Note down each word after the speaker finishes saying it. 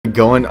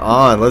going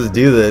on? Let's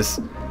do this.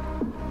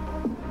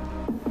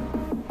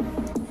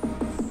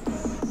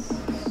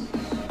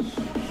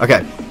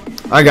 Okay.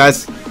 Alright,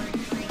 guys.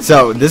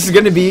 So, this is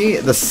going to be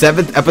the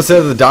 7th episode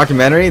of the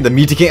documentary, the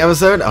Mew2King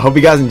episode. I hope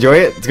you guys enjoy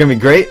it. It's going to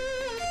be great.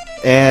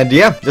 And,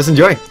 yeah, just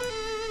enjoy.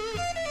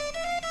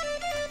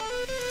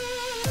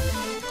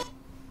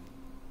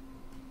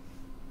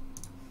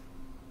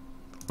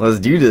 Let's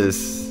do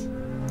this.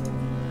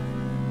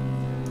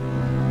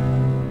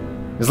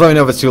 Just let me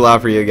know if it's too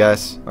loud for you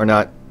guys, or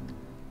not.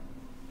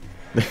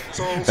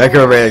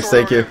 Echo Rex,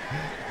 thank you.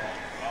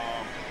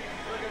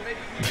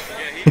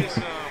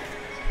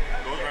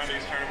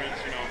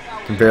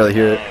 Can barely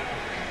hear it.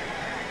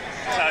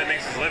 That's how he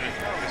makes his living.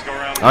 Just go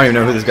around. I don't even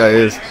know who this guy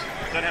is.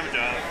 Doesn't have a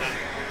job.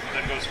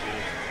 Doesn't go to school.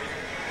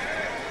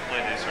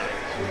 Play these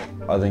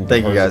tournaments. I think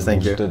Thank you guys.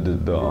 Thank you.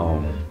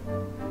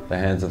 The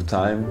Hands of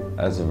Time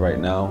as of right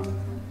now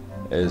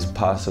is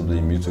possibly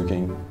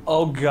Mew2King.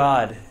 Oh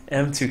God,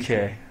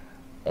 M2K.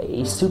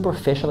 A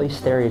superficially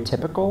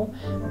stereotypical,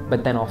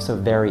 but then also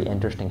very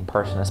interesting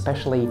person,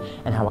 especially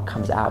in how it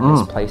comes out in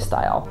his play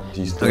style.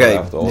 Okay,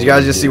 did you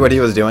guys just see what he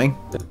was doing?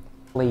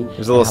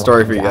 There's a little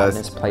story for you guys.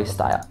 His play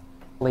style,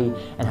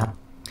 and how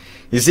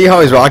you see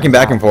how he's rocking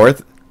back and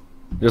forth,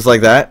 just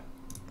like that.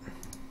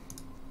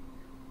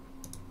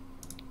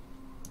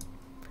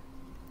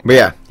 But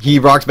yeah, he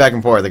rocks back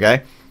and forth.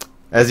 Okay,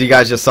 as you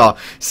guys just saw.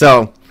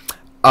 So,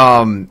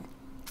 I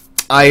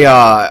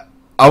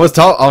was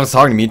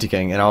talking to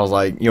Mew2King, and I was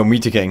like, yo,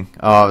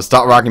 Mew2King,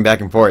 stop rocking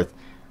back and forth.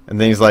 And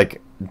then he's like,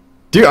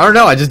 dude, I don't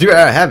know, I just do it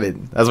out of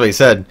habit. That's what he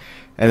said.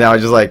 And then I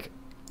was just like,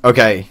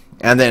 okay.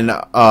 And then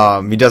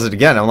he does it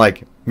again. I'm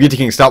like,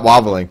 Mew2King, stop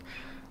wobbling.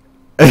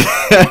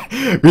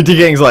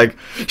 Mew2King's like,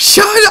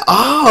 shut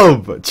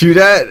up to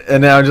that.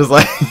 And then I'm just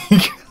like,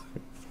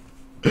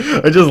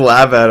 I just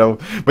laugh at him.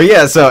 But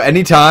yeah, so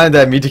anytime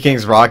that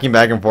Mew2King's rocking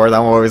back and forth,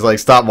 I'm always like,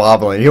 stop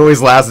wobbling. He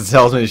always laughs and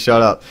tells me to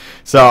shut up.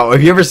 So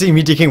if you ever see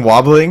Mew2King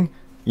wobbling,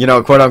 you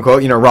know, quote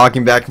unquote, you know,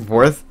 rocking back and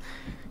forth,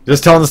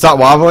 just tell him to stop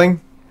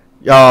wobbling.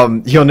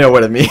 He'll know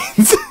what it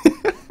means.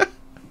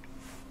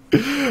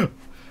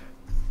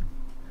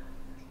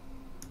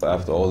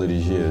 After all of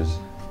these years,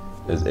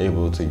 is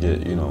able to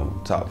get, you know,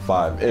 top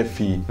 5 if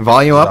he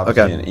volume up.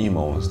 Okay. Being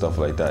emo and stuff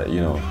like that,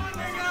 you know.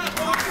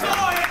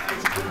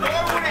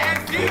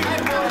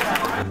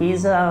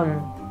 He's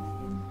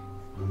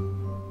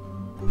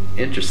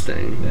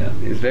interesting. Yeah,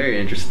 he's very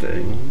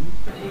interesting.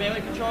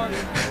 Melee control.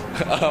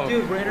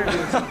 Dude, we're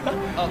introducing.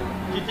 Oh,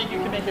 do you think you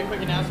can make a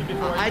quick announcement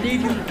before? I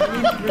need you to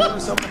bring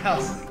someone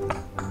else.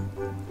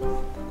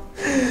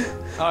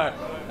 Alright.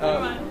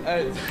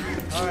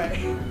 Alright.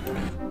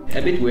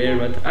 A bit weird,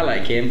 but I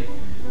like him.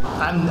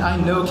 I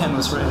know Ken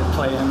was ready to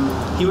play him.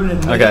 He wouldn't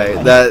admit Okay,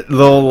 it. that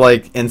little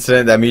like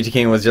incident that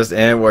Mew2King was just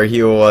in, where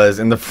he was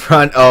in the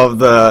front of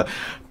the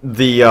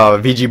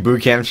VG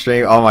Bootcamp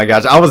stream. Oh my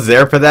gosh, I was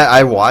there for that.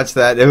 I watched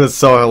that. It was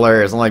so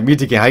hilarious. I'm like,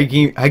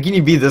 Mew2King, how can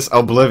you be this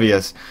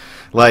oblivious?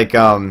 Like,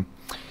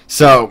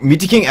 so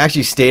Mew2King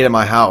actually stayed at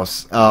my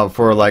house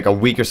for like a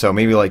week or so,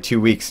 maybe like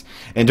 2 weeks.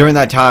 And during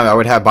that time, I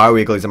would have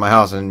bi-weeklies at my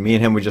house, and me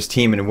and him would just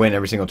team and win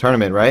every single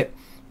tournament, right?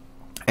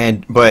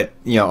 But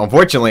you know,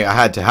 unfortunately, I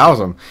had to house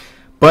him.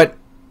 But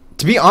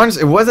to be honest,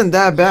 it wasn't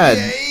that bad.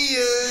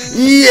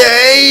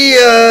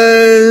 Yes.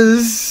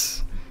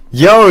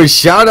 Yo,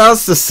 shout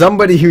outs to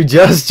somebody who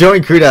just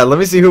joined Crewdad. Let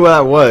me see who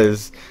that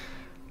was.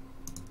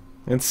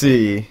 Let's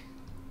see.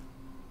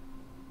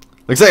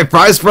 Looks like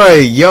Prize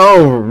Spray.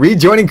 Yo,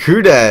 rejoining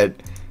Crewdad.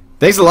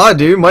 Thanks a lot,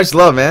 dude. Much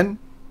love, man.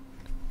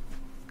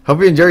 Hope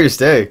you enjoy your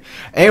stay.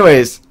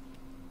 Anyways,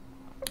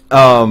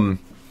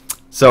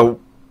 so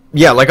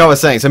yeah, like I was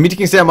saying, so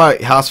Mew2King stayed at my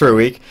house for a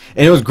week,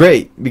 and it was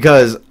great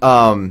because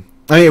I mean,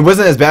 it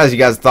wasn't as bad as you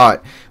guys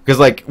thought. Because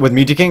like with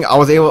Mew2King, I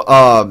was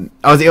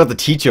able to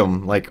teach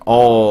him like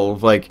all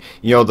of, like,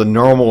 you know, the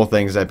normal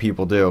things that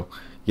people do.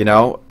 You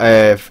know,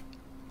 if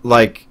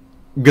like,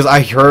 because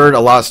I heard a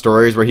lot of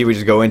stories where he would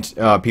just go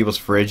into people's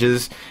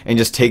fridges and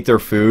just take their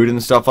food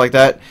and stuff like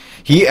that.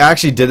 He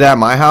actually did that at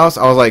my house.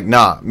 I was like,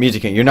 nah,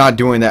 Mew2King, you're not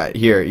doing that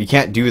here. You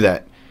can't do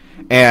that.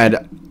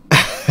 And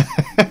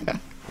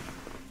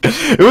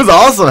it was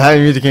awesome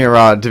having Mew2King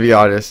around, to be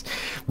honest.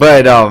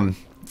 But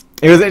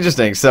it was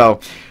interesting. So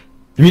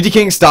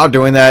Mew2King stopped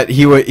doing that.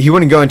 He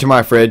wouldn't go into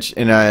my fridge,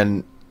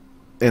 and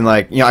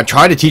like, you know, I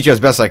tried to teach you as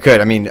best I could.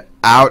 I mean,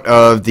 out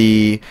of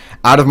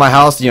my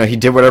house, you know, he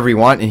did whatever he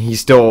wanted, and he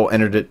still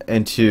entered it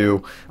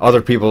into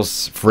other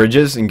people's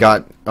fridges and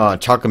got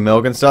chocolate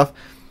milk and stuff.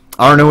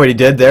 I don't know what he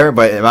did there,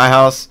 but in my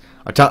house,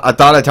 I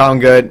thought I taught him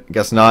good.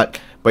 Guess not.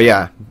 But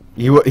yeah,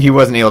 he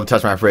wasn't able to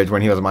touch my fridge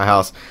when he was in my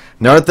house.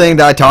 Another thing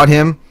that I taught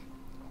him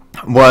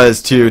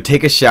was to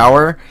take a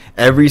shower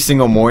every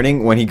single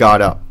morning when he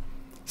got up.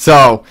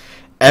 So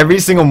every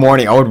single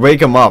morning, I would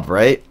wake him up,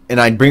 right?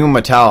 And I'd bring him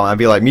a towel, and I'd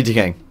be like,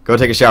 Mew2King, go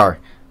take a shower.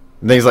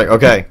 And then he's like,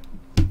 okay.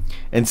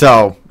 And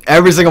so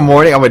every single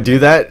morning, I would do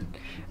that.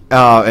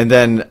 And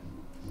then,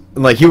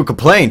 like, he would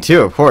complain,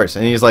 too, of course.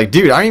 And he's like,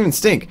 dude, I don't even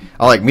stink.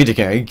 I'm like,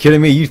 Mew2King, are you kidding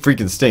me? You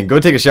freaking stink.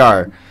 Go take a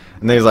shower.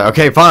 And then he's like,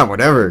 okay, fine,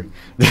 whatever.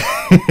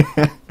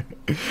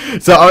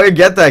 So I would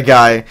get that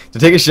guy to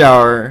take a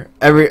shower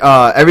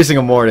every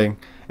single morning,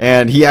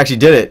 and he actually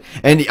did it.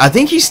 And I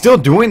think he's still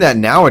doing that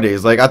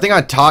nowadays. Like, I think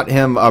I taught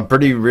him a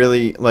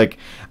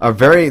a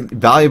very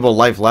valuable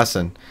life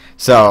lesson.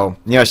 So,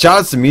 shout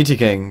outs to Muti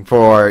King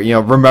for,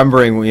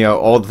 remembering,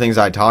 all the things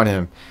I taught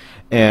him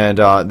and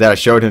that I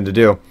showed him to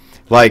do.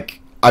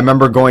 Like, I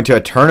remember going to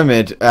a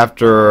tournament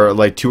after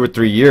like 2 or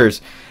 3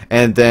 years,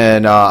 and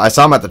then I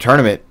saw him at the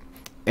tournament,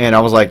 and I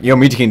was like, "Yo,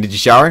 Muti King, did you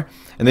shower?"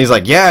 And he's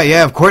like,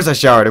 yeah, of course I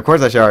showered.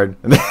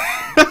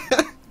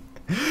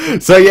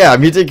 So yeah,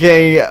 Muti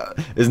King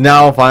is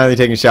now finally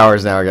taking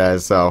showers now,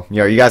 guys. So,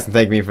 you guys can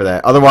thank me for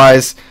that.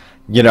 Otherwise,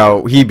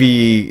 he'd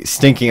be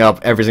stinking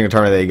up every single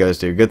tournament that he goes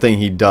to. Good thing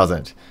he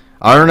doesn't.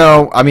 I don't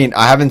know. I mean,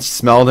 I haven't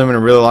smelled him in a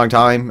really long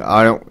time.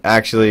 I don't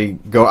actually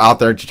go out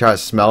there to try to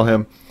smell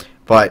him.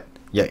 But,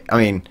 yeah, I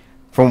mean,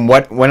 from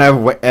when I've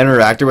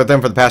interacted with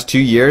him for the past 2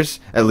 years,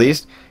 at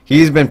least,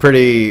 he's been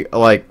pretty,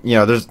 like,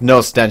 there's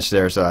no stench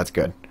there, so that's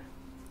good.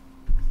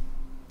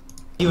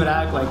 He would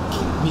act like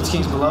Muti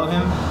King's below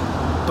him,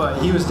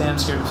 but he was damn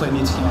scared to play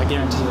Muti King. I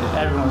guarantee it.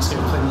 Everyone was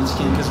scared to play Muti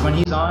King because when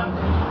he's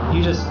on,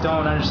 you just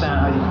don't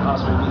understand how you can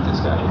possibly beat this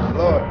guy.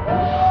 Lord,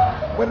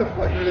 when the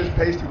fuck did this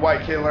pasty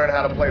white kid learn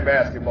how to play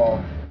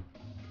basketball?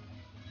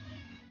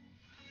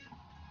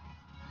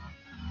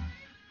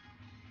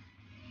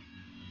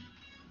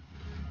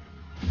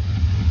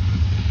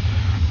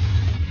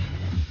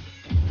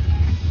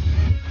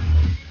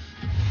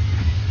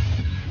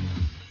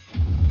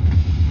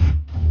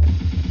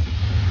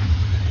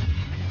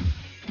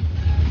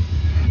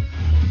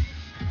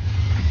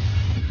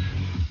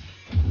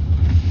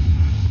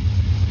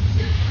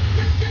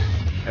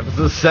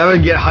 Episode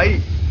 7, get hype.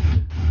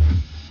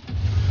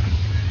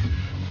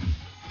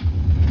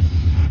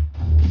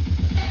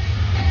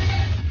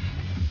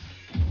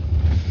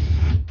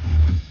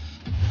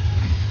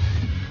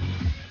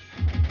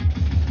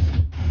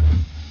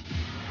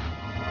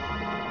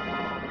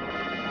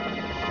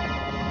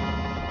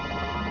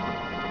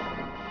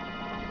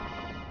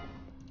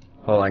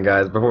 Hold on,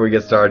 guys. Before we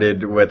get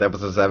started with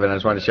episode 7, I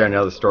just want to share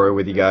another story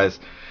with you guys.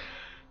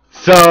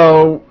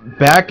 So,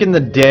 back in the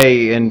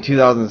day, in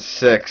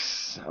 2006,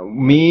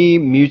 me,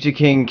 Muti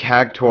King,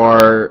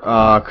 Cactuar,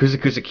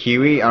 Kusa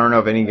Kiwi, I don't know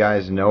if any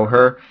guys know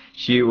her.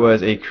 She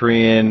was a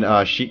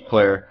Korean Sheik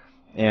player,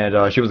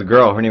 and she was a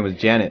girl. Her name was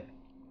Janet.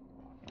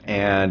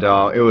 And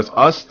it was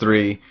us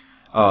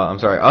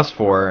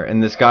four,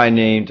 and this guy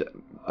named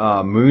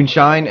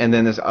Moonshine, and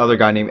then this other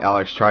guy named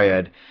Alex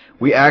Triad.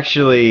 We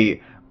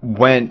actually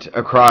went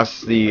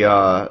across the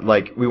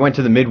we went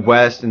to the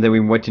Midwest, and then we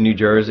went to New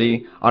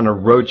Jersey on a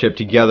road trip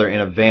together in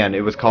a van.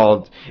 It was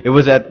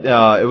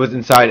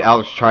inside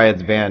Alex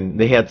Triad's van.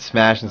 They had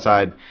Smash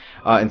inside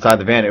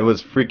the van. It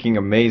was freaking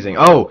amazing.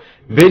 Oh,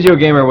 Video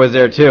Gamer was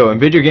there too, and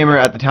Video Gamer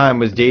at the time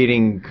was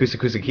dating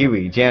Kusa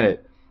Kiwi,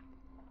 Janet.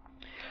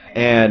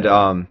 And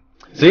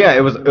so yeah,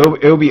 it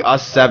would be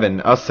us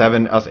 7, us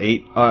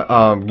 8,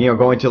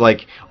 going to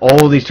like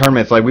all these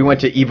tournaments. Like, we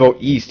went to Evo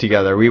East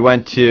together. We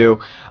went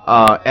to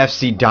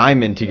FC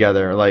Diamond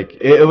together. Like,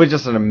 it was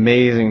just an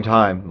amazing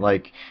time.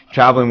 Like,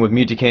 traveling with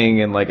Muti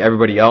King and like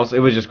everybody else, it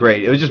was just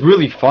great. It was just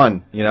really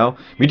fun,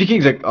 Muti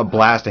King's a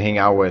blast to hang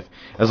out with.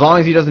 As long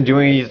as he doesn't do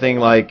anything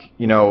like,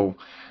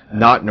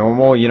 not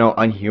normal,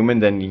 unhuman,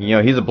 then,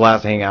 he's a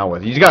blast to hang out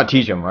with. You just gotta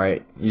teach him,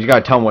 right? You just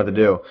gotta tell him what to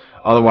do.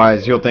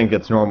 Otherwise, he'll think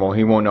it's normal.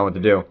 He won't know what to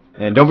do.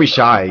 And don't be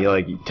shy.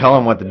 Like, tell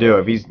him what to do.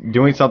 If he's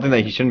doing something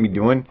that he shouldn't be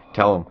doing,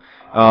 tell him.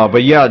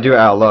 But you gotta do it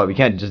out of love. You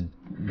can't just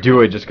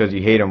do it just because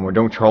you hate him, or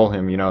don't troll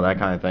him, that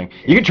kind of thing.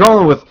 You can troll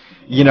him with,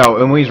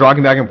 and when he's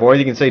rocking back and forth,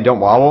 you can say don't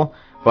wobble,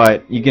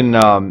 but you can,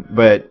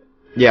 but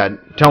yeah,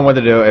 tell him what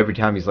to do every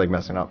time he's like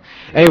messing up.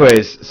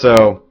 Anyways,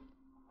 so,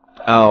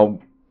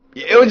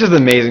 it was just an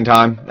amazing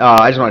time.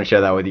 I just want to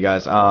share that with you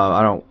guys.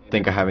 I don't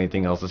think I have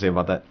anything else to say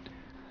about that.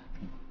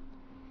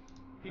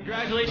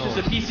 Congratulations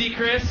to PC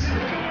Chris.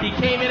 He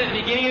came in at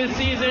the beginning of the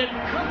season,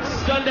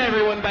 stunned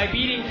everyone by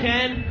beating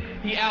Ken.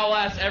 He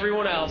outlasts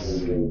everyone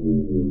else.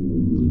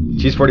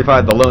 Cheese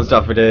 45, the loan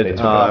stuff we did,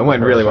 it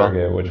went really well.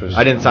 Which was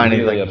I didn't sign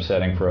really anything.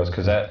 Upsetting for us,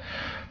 because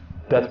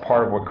that's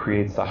part of what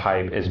creates the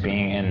hype, is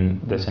being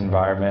in this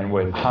environment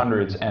with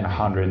hundreds and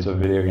hundreds of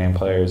video game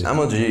players.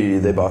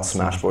 MLG, they bought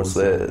Smashboards.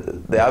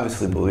 They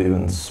obviously believe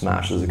in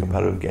Smash as a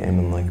competitive game,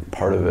 and like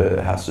part of it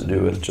has to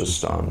do with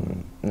just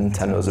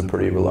Nintendo is a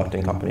pretty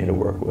reluctant company to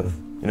work with.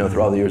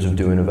 Through all the years of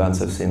doing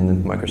events, I've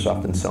seen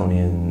Microsoft and Sony,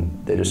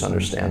 and they just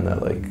understand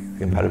that like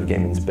competitive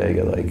gaming is big.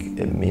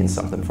 It means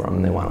something for them,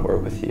 and they want to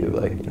work with you.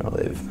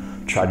 They've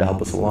tried to help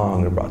us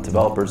along. They brought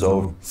developers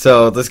over.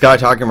 So this guy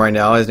talking right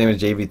now, his name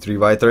is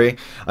JV3x3.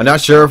 I'm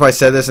not sure if I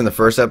said this in the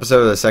first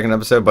episode or the second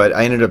episode, but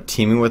I ended up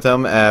teaming with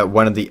him at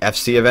one of the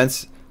FC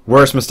events.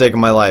 Worst mistake of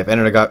my life. I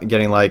ended up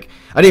getting I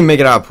didn't make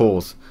it out of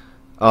pools.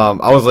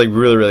 I was like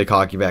really, really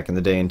cocky back in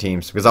the day in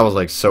teams because I was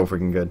like so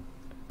freaking good.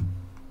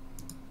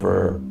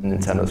 For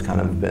Nintendo's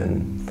kind of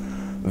been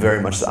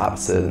very much the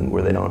opposite,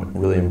 where they don't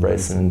really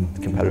embrace in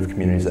competitive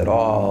communities at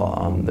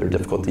all. They're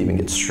difficult to even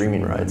get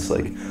streaming rights.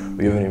 Like,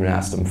 we haven't even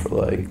asked them for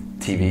like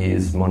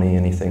TVs, money,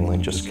 anything.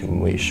 Like, just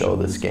can we show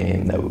this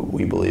game that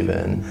we believe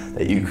in,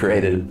 that you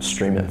created,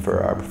 stream it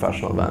for our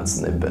professional events,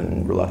 and they've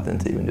been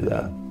reluctant to even do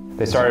that.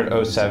 They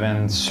started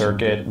 07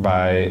 circuit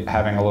by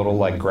having a little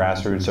like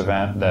grassroots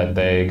event that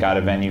they got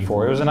a venue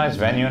for. It was a nice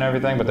venue and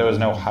everything, but there was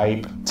no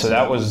hype. So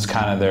that was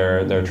kind of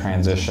their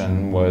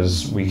transition,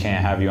 was we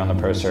can't have you on the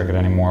pro circuit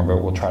anymore,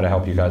 but we'll try to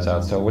help you guys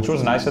out. So, which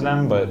was nice of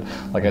them, but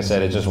like I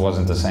said, it just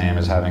wasn't the same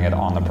as having it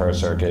on the pro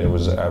circuit. It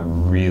was a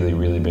really,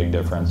 really big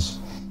difference.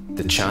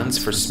 The chance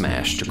for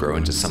Smash to grow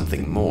into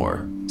something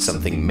more,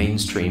 something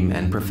mainstream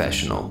and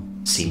professional,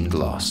 seemed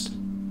lost.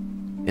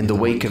 In the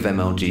wake of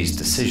MLG's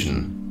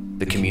decision,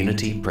 the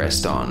community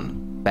pressed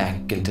on,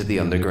 back into the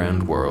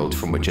underground world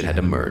from which it had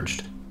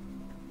emerged.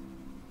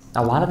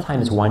 A lot of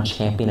times one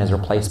champion is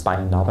replaced by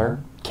another.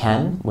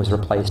 Ken was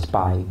replaced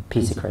by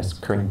PC Chris,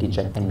 Korean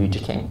DJ, and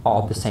Mew2King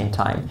all at the same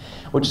time,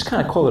 which is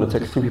kind of cool that it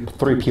took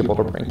three people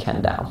to bring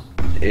Ken down.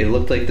 It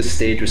looked like the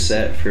stage was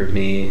set for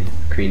me,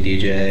 Korean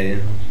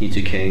DJ,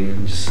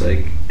 Mew2King, just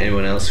like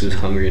anyone else who was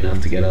hungry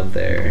enough to get up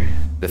there.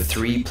 The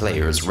three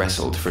players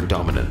wrestled for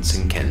dominance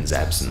in Ken's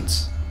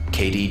absence.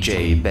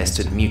 KDJ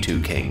bested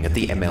Mew2King at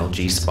the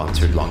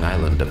MLG-sponsored Long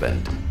Island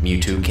event.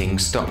 Mew2King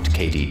stopped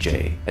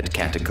KDJ at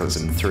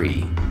Cataclysm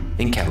 3.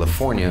 In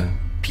California,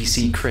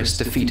 PC Chris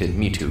defeated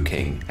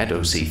Mew2King at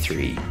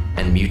OC3,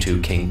 and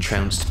Mew2King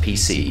trounced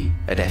PC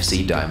at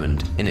FC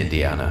Diamond in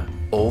Indiana.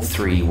 All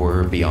three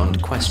were,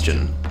 beyond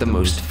question, the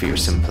most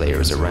fearsome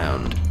players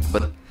around,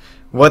 but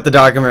what the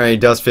documentary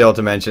does fail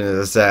to mention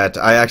is that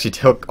I actually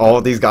took all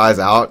of these guys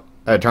out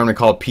at a tournament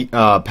called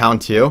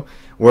Pound 2,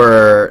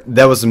 where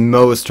that was the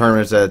most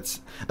tournaments,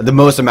 that's the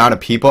most amount of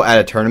people at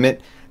a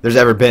tournament there's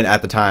ever been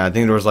at the time. I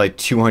think there was like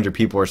 200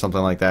 people or something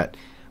like that.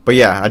 But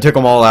yeah, I took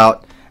them all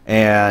out,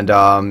 and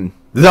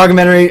the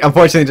documentary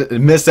unfortunately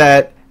missed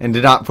that and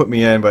did not put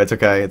me in, but it's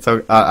okay. It's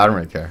okay. I don't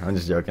really care. I'm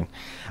just joking.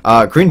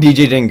 Korean DJ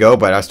didn't go,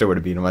 but I still would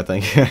have beat him, I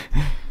think.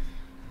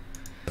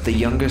 The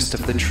youngest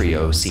of the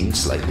trio seemed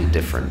slightly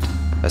different,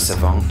 a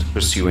savant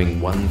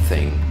pursuing one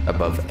thing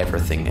above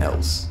everything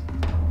else: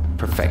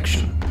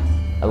 perfection.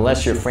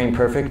 Unless you're frame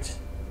perfect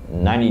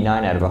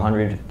 99 out of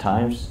 100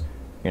 times,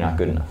 you're not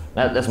good enough.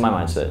 That's my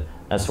mindset.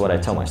 That's what I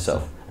tell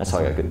myself. That's how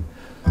I got good.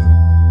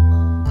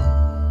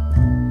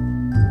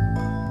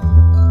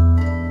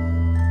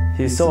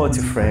 He's so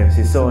into frames,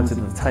 he's so into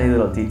the tiny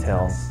little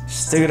details.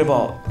 Just thinking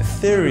about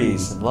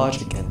theories and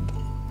logic and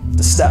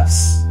the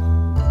steps.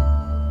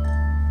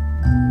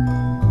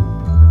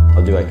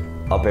 I'll do like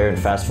up air and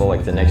fast fall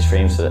like the next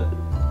frame so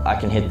that I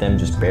can hit them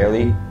just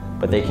barely,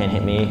 but they can't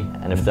hit me,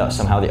 and if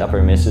somehow the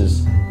upper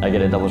misses, I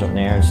get a double jump in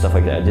the air and stuff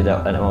like that. I did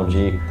that at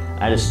MLG.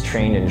 I just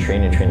trained and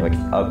trained and trained like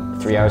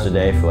up 3 hours a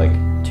day for like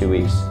 2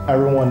 weeks.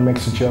 Everyone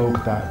makes a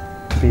joke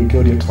that to be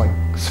good you have to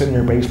like sit in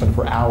your basement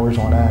for hours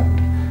on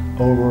end,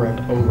 over and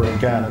over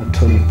again,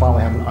 until you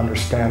finally have an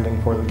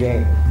understanding for the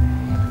game.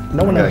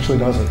 No one actually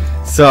does it.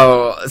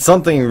 So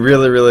something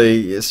really,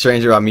 really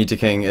strange about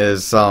Mew2King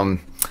is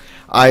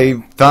I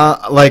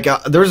thought, like,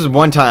 there was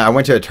one time I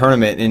went to a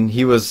tournament and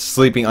he was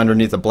sleeping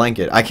underneath a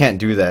blanket. I can't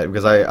do that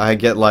because I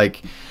get,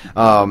 like,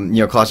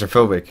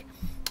 claustrophobic.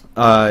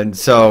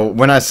 So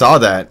when I saw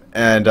that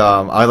and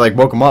I, like,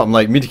 woke him up, I'm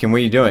like, Mew2King, what are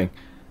you doing?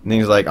 And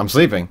he's like, I'm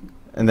sleeping.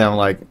 And then I'm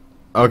like,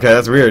 okay,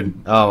 that's weird.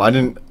 I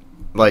didn't,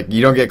 like,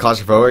 you don't get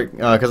claustrophobic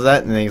because of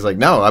that? And then he's like,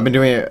 no, I've been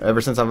doing it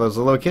ever since I was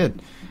a little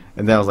kid.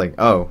 And then I was like,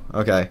 oh,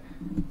 okay.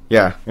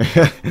 Yeah.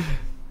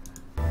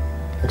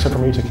 Except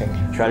for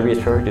Mew2King. Try to be as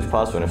perfect as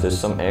possible, and if there's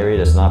some area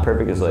that's not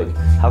perfect, it's like,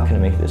 how can I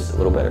make this a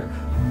little better?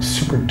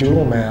 Super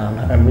Doodle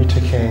Man and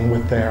Mew2King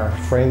with their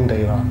frame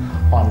data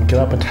on get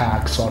up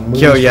attacks, on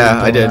moves. Yo,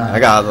 yeah, I did. I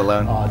got out of the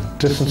loan.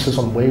 Distances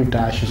on wave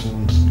dashes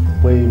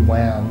and wave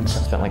lands.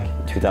 I spent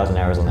like 2,000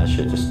 hours on that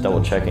shit, just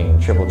double checking,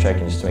 triple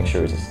checking, just to make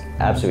sure it's as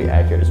absolutely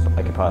accurate as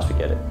I could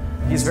possibly get it.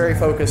 He's very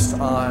focused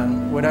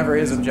on whatever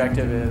his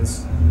objective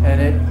is, and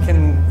it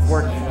can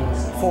work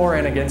for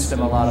and against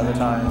him a lot of the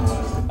times.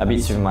 I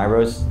beat Super Mario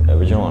Bros.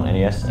 Original on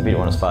NES. I beat it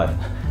when I was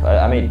 5.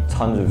 I made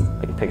tons of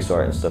like pixel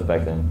art and stuff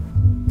back then.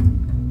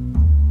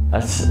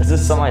 It's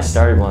just something I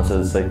started once,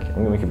 so it's like, I'm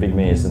gonna make a big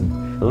maze,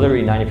 and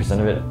literally 90%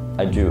 of it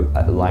I do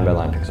line by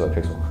line, pixel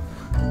by pixel.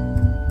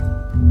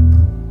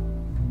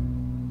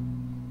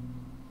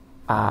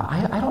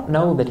 I don't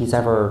know that he's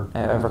ever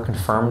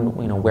confirmed,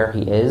 where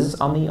he is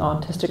on the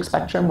autistic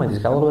spectrum, whether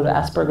he's got a little bit of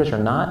Asperger's or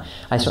not.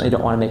 I certainly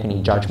don't want to make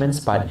any judgments,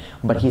 but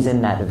he's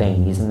in that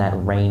vein. He's in that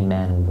Rain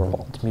Man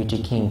world.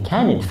 Mew2King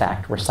can, in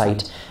fact,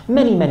 recite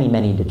many, many,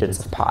 many digits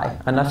of pi,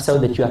 enough so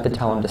that you have to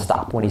tell him to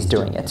stop when he's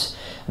doing it.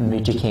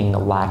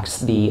 Mew2King lacks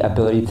the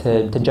ability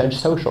to judge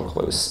social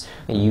clues.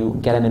 You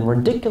get him in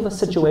ridiculous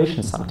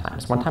situations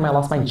sometimes. One time I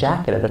lost my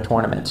jacket at a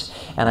tournament,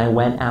 and I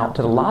went out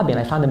to the lobby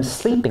and I found him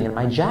sleeping in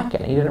my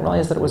jacket. He didn't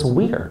realize that it was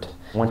weird.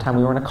 One time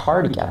we were in a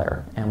car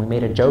together, and we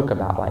made a joke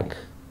about, like,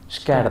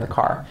 just get out of the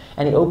car.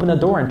 And he opened the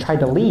door and tried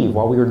to leave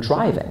while we were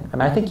driving. I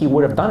mean, I think he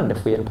would have done it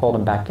if we had pulled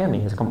him back in. I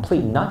mean, he's a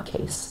complete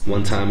nutcase.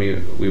 One time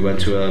we went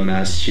to a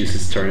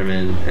Massachusetts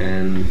tournament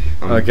and...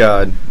 oh,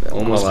 God.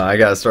 Hold on, I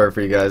got a story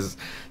for you guys.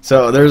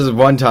 So there's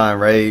one time,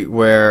 right,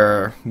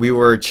 where we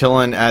were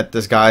chilling at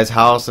this guy's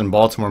house in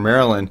Baltimore,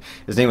 Maryland.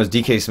 His name was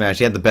DK Smash.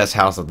 He had the best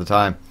house at the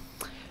time.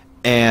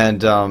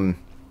 And I'm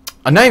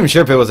not even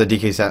sure if it was a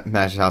DK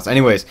Smash's house.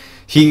 Anyways,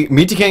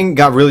 Meat King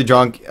got really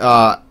drunk.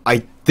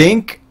 I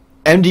think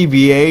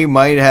MDBA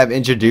might have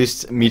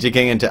introduced Meat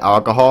King into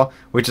alcohol,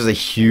 which is a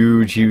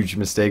huge, huge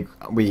mistake.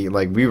 We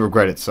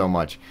regret it so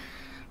much.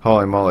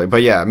 Holy moly.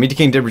 But yeah, Meat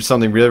King did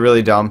something really,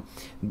 really dumb.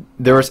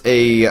 There was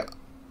a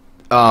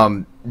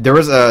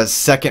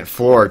second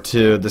floor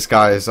to this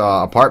guy's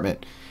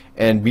apartment,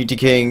 and Meat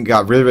King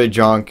got really, really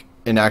drunk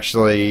and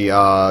actually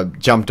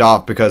jumped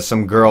off because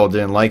some girl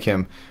didn't like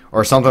him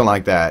or something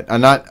like that.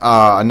 I'm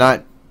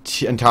not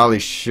entirely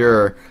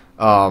sure,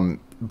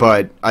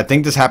 but I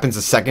think this happens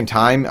the second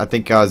time. I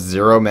think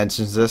Zero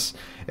mentions this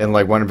in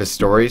like one of his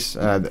stories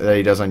that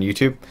he does on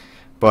YouTube.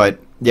 But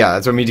yeah,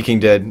 that's what Meat King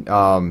did.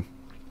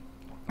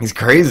 He's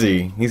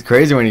crazy. He's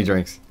crazy when he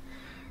drinks.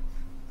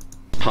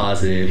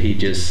 Positive, he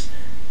just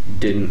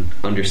didn't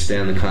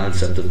understand the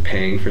concept of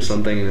paying for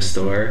something in a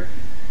store.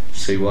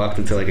 So he walked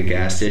into like a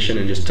gas station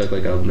and just took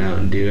like a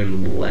Mountain Dew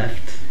and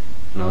left.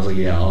 And I was like,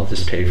 yeah, I'll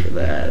just pay for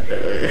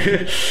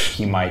that.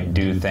 He might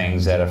do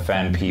things that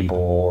offend people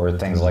or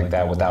things like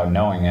that without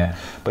knowing it,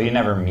 but he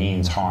never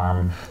means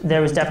harm.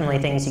 There was definitely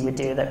things he would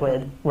do that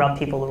would rub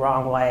people the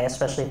wrong way,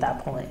 especially at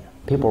that point.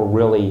 People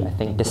really, I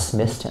think,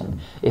 dismissed him,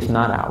 if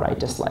not outright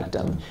disliked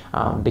him,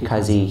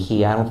 because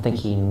I don't think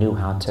he knew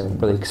how to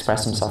really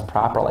express himself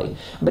properly.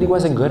 But he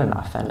wasn't good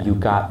enough, and you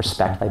got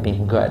respect by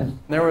being good.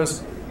 There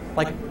was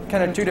like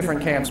kind of two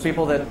different camps,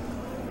 people that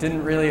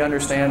didn't really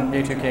understand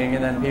Mewtwo King,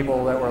 and then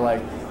people that were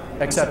like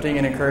accepting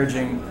and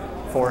encouraging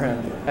for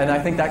him. And I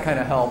think that kind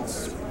of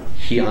helps.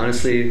 He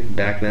honestly,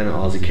 back then,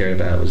 all he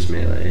cared about was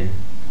Melee.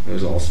 It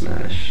was all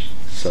Smash.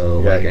 So,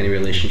 like, any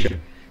relationship.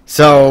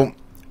 So,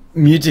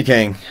 Mewtwo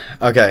King.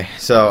 Okay,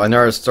 so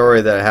another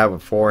story that I have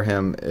before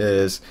him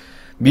is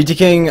Mewtwo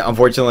King,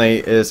 unfortunately,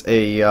 is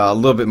a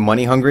little bit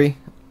money hungry.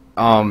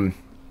 I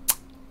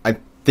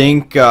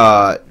think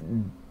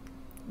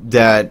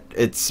that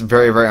it's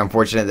very, very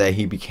unfortunate that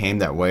he became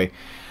that way.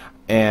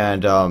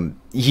 And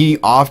he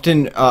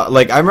often,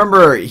 like, I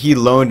remember he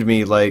loaned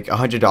me like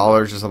 $100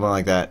 or something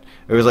like that.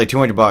 It was like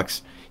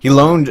 $200. He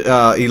loaned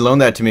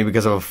that to me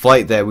because of a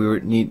flight that we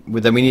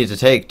needed to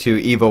take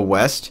to Evo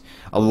West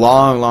a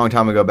long, long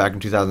time ago, back in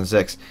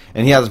 2006,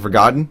 and he hasn't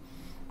forgotten.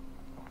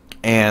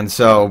 And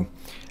so,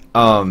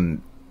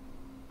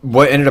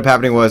 what ended up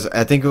happening was,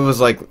 I think it was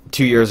like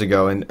 2 years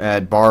ago,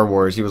 at Bar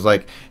Wars, he was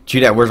like,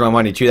 "Cheetah, where's my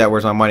money? Cheetah,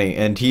 where's my money?"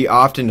 And he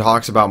often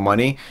talks about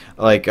money,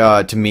 like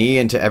to me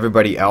and to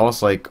everybody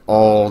else, like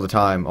all the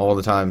time.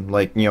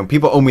 Like, you know,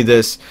 people owe me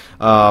this.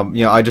 You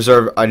know, I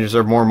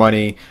deserve more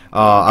money.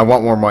 I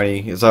want more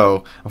money.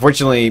 So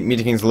unfortunately,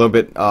 Mewtwo King's a little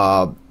bit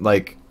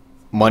like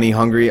money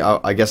hungry,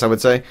 I guess I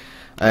would say.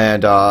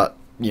 And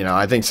you know,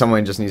 I think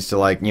someone just needs to,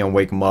 like, you know,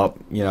 wake him up,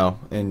 you know,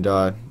 and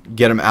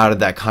get him out of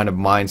that kind of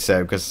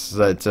mindset, because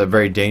it's a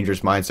very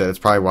dangerous mindset. It's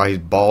probably why he's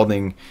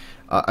balding.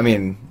 I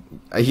mean,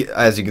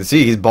 as you can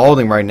see, he's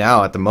balding right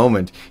now at the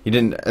moment.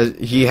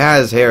 He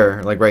has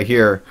hair like right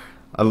here,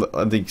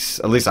 at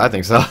least I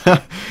think so.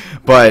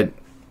 But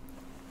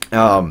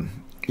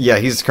yeah,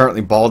 he's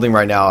currently balding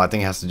right now. I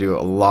think it has to do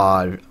a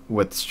lot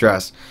with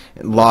stress,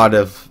 a lot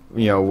of,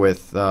 you know,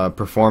 with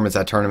performance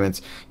at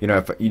tournaments. You know,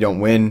 if you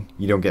don't win,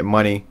 you don't get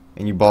money,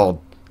 and you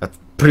bald. That's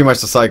pretty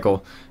much the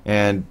cycle.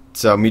 And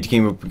so Mewtwo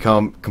King will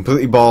become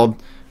completely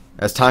bald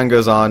as time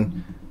goes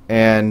on.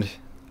 And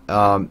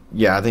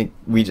yeah, I think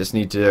we just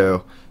need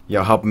to, you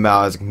know, help him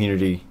out as a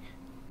community,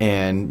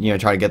 and, you know,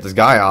 try to get this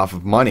guy off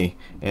of money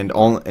and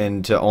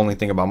to only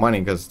think about money,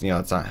 because, you know,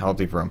 it's not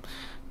healthy for him.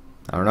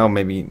 I don't know,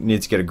 maybe he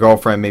needs to get a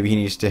girlfriend, maybe he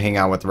needs to hang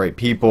out with the right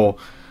people.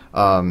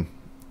 You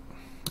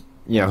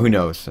know, who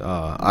knows?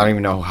 I don't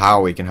even know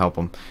how we can help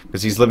him,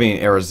 because he's living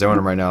in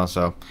Arizona right now.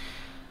 So,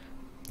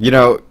 you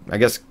know, I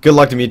guess good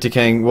luck to Mewtwo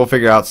King. We'll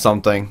figure out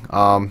something.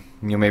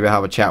 You know, maybe I'll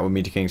have a chat with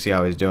Mewtwo King, see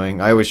how he's doing.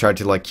 I always try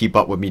to, like, keep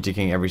up with Mewtwo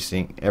King every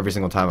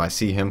single time I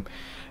see him,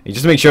 and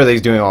just to make sure that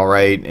he's doing all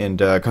right, and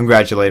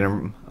congratulate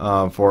him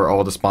for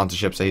all the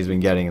sponsorships that he's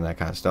been getting and that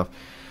kind of stuff.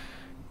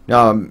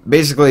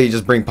 Basically,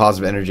 just bring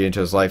positive energy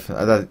into his life.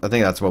 I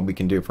think that's what we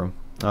can do for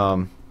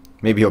him.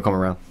 Maybe he'll come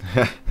around.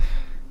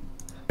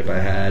 If I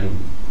had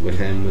with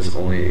him was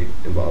only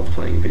involved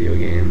playing video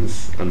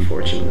games,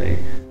 unfortunately.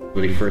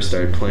 When he first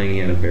started playing, he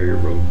had a very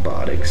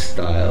robotic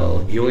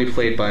style. He only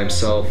played by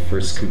himself for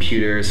his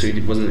computer, so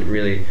he wasn't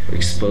really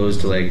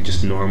exposed to, like,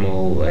 just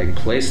normal, like,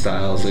 play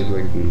styles, like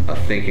a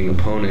thinking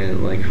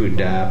opponent, like, who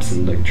adapts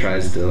and, like,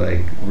 tries to,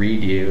 like,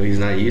 read you. He's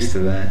not used to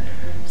that.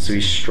 So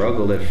he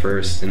struggled at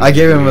first. I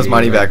gave him his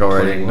money back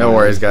already. No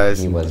worries,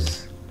 guys. He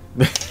was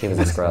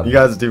a scrub. You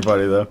guys are too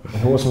funny, though.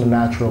 He wasn't a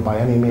natural by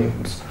any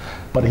means,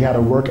 but he had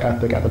a work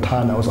ethic at the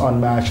time that was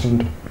unmatched,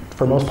 and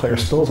for most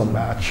players still is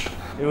unmatched.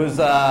 It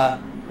was, I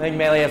think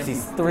Melee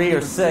FC's 3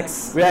 or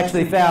 6. We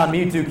actually found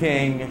Mewtwo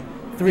King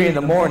 3 in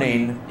the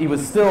morning. He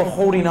was still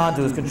holding on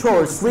to his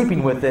controller,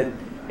 sleeping with it,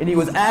 and he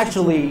was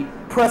actually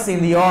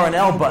pressing the R and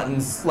L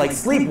buttons, like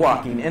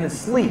sleepwalking in his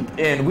sleep.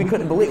 And we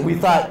couldn't believe it. We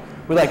thought,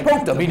 we like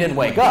poked him, he didn't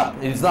wake up.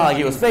 It's not like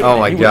he was faking Oh it.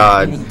 my He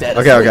god. was dead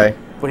Okay, asleep, okay.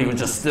 But he was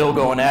just still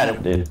going at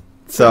it, dude.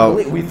 So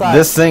We thought-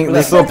 this we're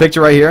like, little picture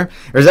right here,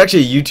 there's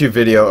actually a YouTube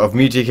video of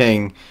Mewtwo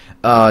King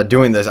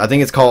doing this. I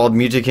think it's called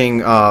Mewtwo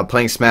King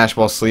playing Smash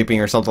while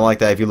sleeping or something like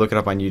that. If you look it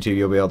up on YouTube,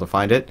 you'll be able to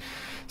find it.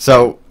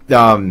 So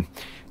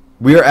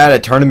we were at a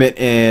tournament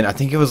in, I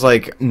think it was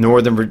like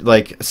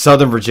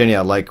Southern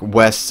Virginia, like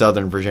West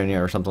Southern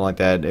Virginia or something like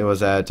that. It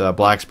was at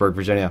Blacksburg,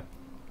 Virginia.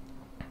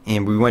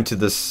 And we went to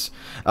this,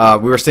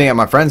 we were staying at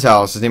my friend's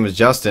house. His name was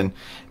Justin.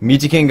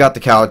 Mewtwo King got the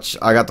couch,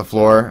 I got the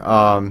floor.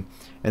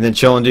 And then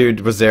Chillin'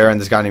 Dude was there, and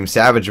this guy named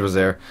Savage was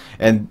there.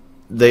 And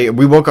we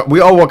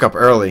all woke up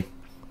early.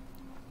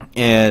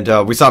 And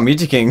we saw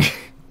Mewtwo King.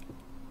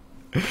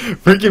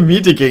 Freaking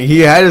Mewtwo King. He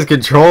had his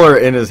controller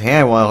in his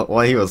hand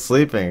while he was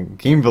sleeping.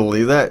 Can you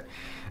believe that?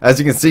 As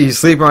you can see, he's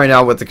sleeping right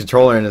now with the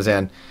controller in his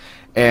hand.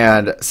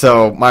 And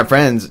so my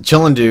friends,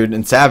 Chillin' Dude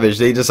and Savage,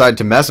 they decided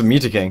to mess with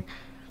Mewtwo King.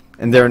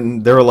 And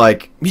they were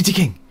like, Mewtwo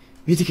King,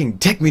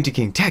 tech Mewtwo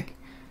King, tech.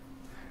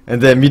 And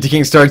then Mewtwo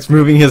King starts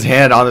moving his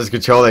hand on his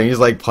controller, and he's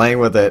like playing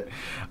with it.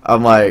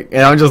 I'm like,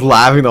 and I'm just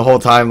laughing the whole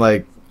time,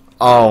 like,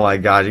 oh my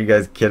god, you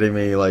guys kidding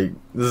me? Like,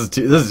 this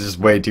is just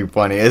way too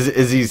funny.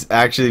 Is he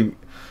actually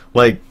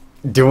like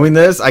doing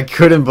this? I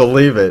couldn't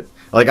believe it.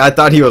 Like, I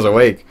thought he was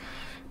awake,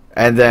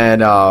 and then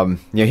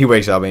he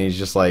wakes up and he's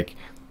just like,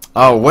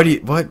 oh, what are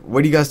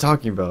you guys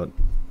talking about?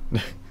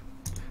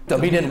 So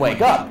he didn't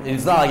wake up.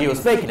 It's not like he was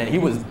faking it. He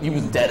was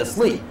dead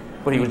asleep,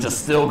 but he was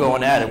just still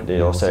going at it. They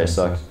all said I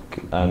sucked,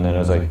 and then I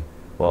was like,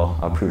 well,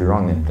 I'll prove you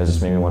wrong then. That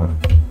just made me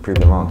want to prove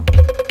them wrong.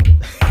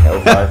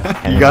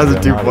 You guys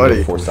are too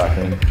funny. 4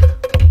 stocking.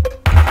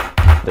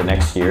 The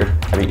next year,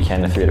 I beat Ken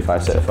in a 3 out of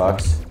 5 set of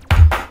Fox.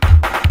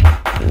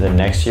 The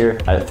next year,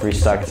 I had 3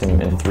 stocked him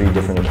in 3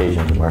 different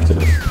occasions with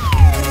Marcellus.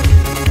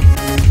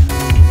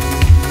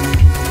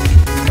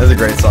 That's a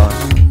great song.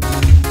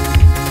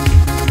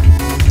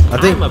 I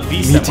think I'm a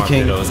beast at Mewtwo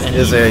King Marketos, and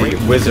is he a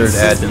raped me wizard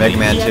at consistently. Mega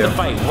Man He had 2. to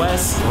fight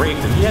Wes,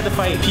 raped him. He had to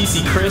fight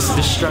PC Chris,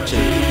 destruction.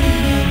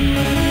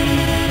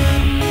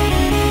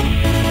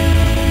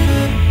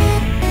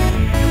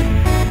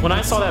 When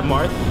I saw that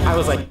Marth, I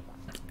was like,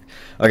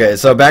 Okay,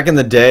 so back in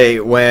the day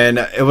when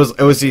it was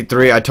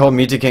OC3, I told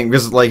Mewtwo King,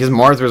 because like his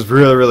Marth was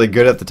really, really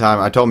good at the time,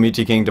 I told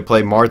Mewtwo King to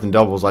play Marth in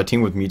doubles. I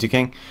teamed with Mewtwo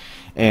King.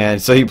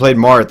 And so he played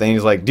Marth, and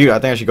he's like, dude, I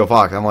think I should go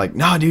Fox. I'm like,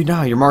 no, dude,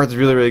 no, your Marth is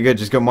really, really good.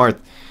 Just go Marth.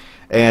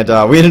 And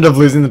we ended up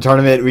losing the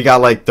tournament. We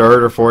got like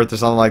 3rd or 4th or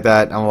something like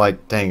that. I'm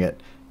like, dang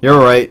it. You're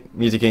right,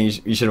 Mewtwo King,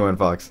 you should have won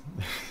Fox.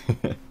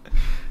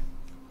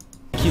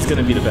 he's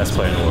gonna be the best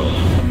player in the world.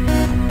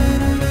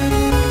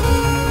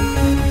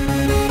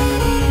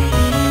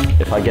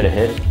 If I get a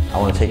hit, I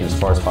want to take it as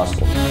far as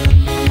possible.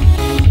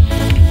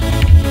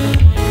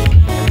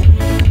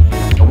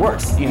 It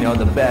works. You know,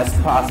 the best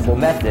possible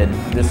method.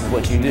 This is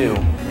what you do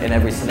in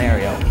every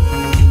scenario.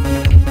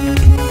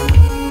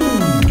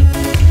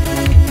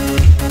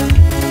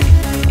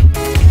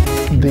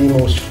 The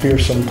most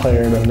fearsome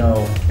player to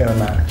know in a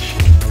match.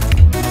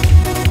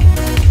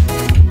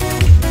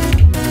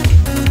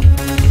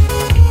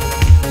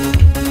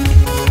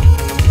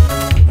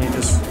 He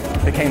just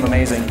became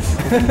amazing.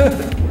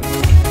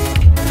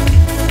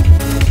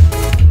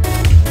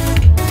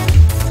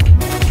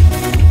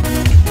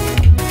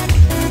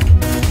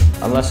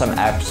 Unless I'm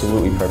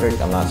absolutely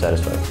perfect, I'm not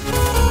satisfied.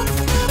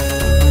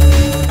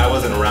 I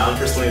wasn't around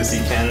personally to see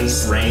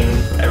Ken's reign.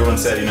 Everyone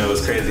said, it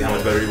was crazy how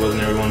much better he was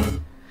than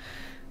everyone.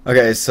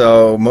 Okay,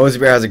 so Mosey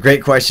Bear has a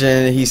great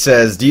question. He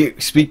says, do you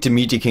speak to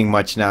Mewtwo King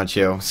much now,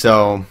 Chill?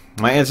 So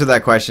my answer to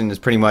that question is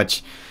pretty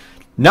much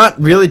not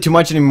really too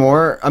much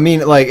anymore. I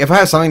mean, like, if I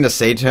have something to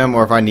say to him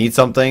or if I need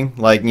something,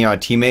 like, a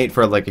teammate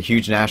for, like, a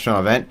huge national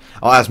event,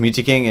 I'll ask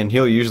Mewtwo King and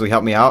he'll usually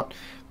help me out.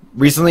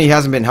 Recently, he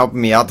hasn't been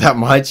helping me out that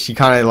much. He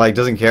kind of, like,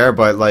 doesn't care,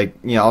 but, like,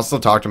 I'll still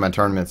talk to him at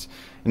tournaments.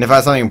 And if I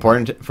have something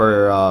important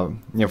for,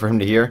 for him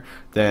to hear,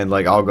 then,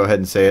 like, I'll go ahead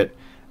and say it.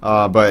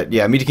 But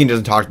yeah, Mewtwo King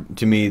doesn't talk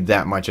to me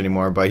that much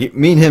anymore. But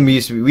me and him, we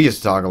used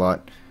to talk a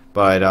lot,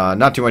 but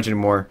not too much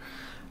anymore.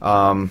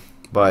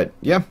 But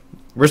yeah,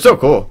 we're still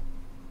cool.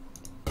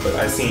 But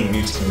I seen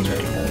Mewtwo King's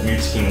reign.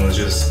 Mewtwo King was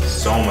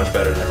just so much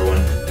better than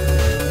everyone.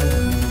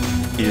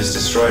 He just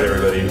destroyed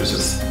everybody. It was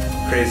just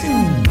crazy.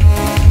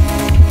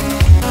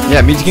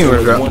 Yeah, Mewtwo King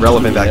was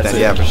relevant back then.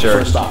 Yeah, for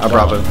sure. I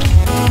probably.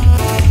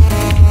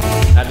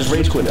 I just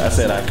rage quit it. I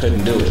said I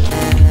couldn't do it.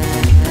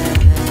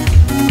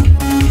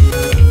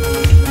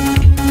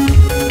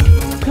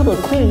 People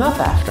are cleaning up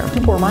after him.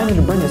 People remind him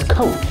to bring his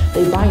coat.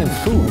 They buy him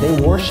food.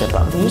 They worship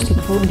him. They used to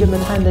people wouldn't give him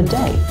the time of the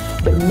day.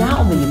 But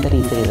now that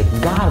he's the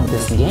god of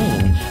this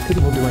game,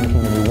 people will do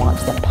anything that he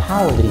wants. The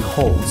power that he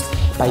holds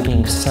by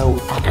being so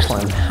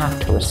excellent, you have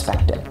to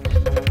respect it.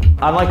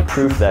 I'm like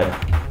proof that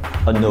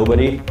a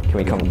nobody can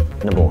become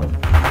 #1.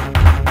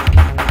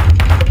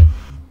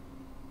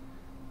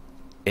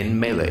 In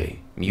Melee,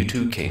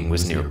 Mewtwo King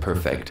was near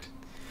perfect,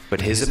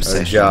 but his Oh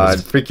obsession god,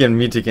 was freaking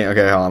Mewtwo King.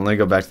 Okay, hold on, let me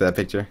go back to that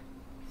picture.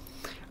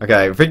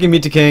 Okay, freaking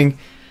Mewtwo King.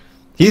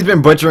 He's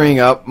been butchering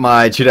up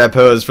my Chudad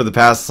pose for the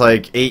past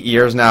like 8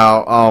 years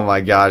now. Oh my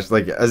gosh,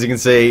 like as you can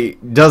see,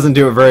 doesn't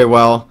do it very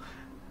well.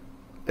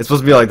 It's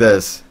supposed to be like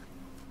this.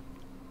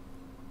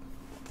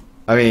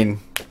 I mean,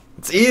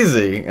 it's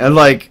easy, and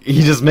like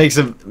he just makes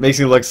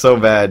me look so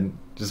bad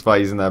just by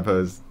using that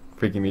pose.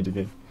 Freaking Mewtwo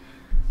King.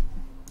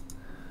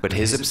 but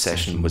his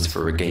obsession was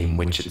for a game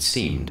which it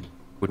seemed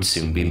would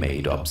soon be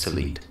made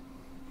obsolete.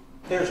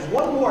 There's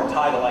one more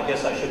title I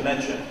guess I should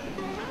mention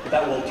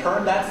that will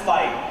turn that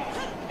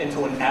fight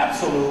into an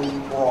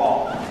absolute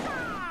brawl.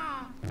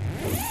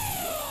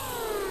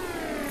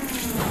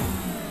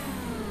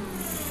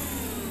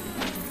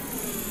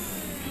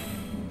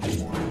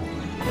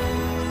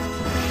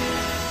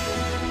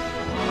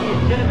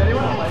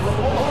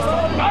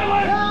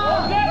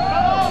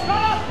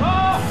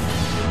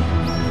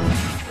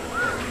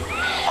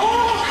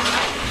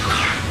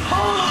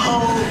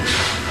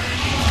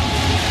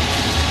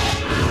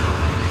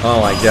 Oh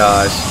my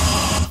gosh.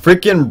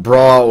 Freaking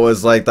Brawl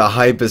was like the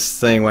hypest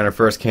thing when it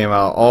first came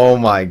out. Oh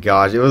my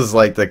gosh. It was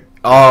like it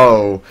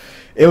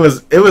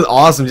was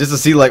awesome just to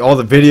see like all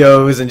the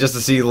videos and just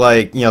to see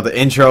like, you know, the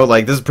intro.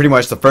 Like this is pretty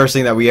much the first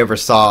thing that we ever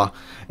saw,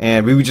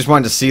 and we just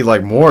wanted to see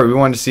like more. We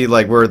wanted to see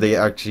like where they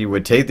actually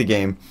would take the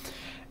game.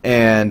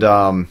 And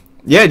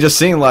yeah, just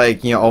seeing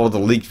like, you know, all the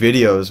leaked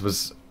videos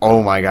was,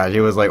 oh my gosh,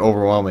 it was like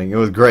overwhelming. It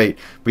was great.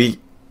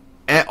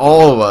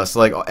 All of us,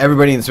 like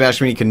everybody in the Smash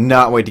community, could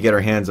not wait to get our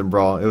hands on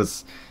Brawl. It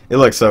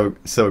looked so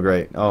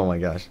great. Oh my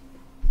gosh.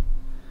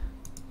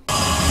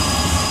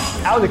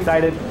 I was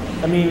excited.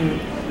 I mean,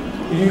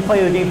 you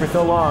play the game for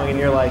so long, and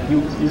you're like, you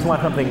just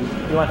want something.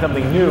 You want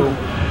something new.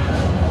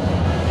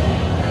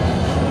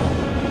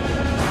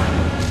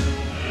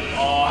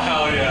 Oh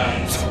hell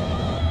yeah!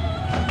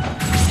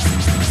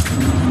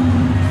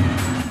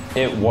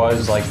 It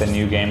was like the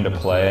new game to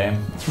play.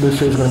 This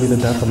year's going to be the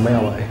death of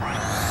Melee.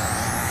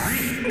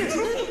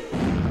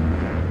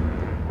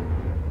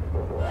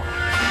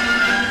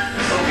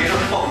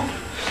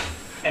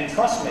 And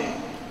trust me,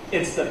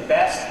 it's the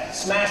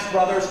best Smash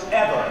Brothers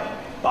ever,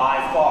 by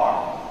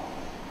far.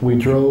 We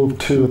drove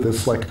to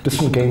this like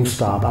distant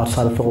GameStop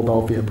outside of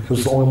Philadelphia because it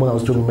was the only one that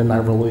was doing a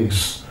midnight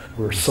release.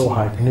 We were so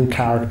hyped, new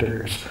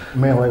characters.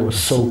 Melee was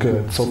so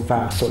good, so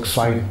fast, so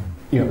exciting.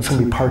 You know, it's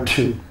gonna be part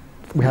 2.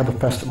 We had the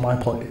fest at my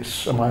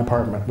place, in my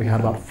apartment. We had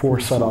about 4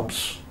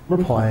 setups. We're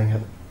playing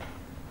it.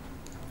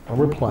 And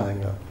we're playing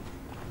it.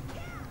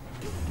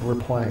 And we're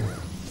playing it.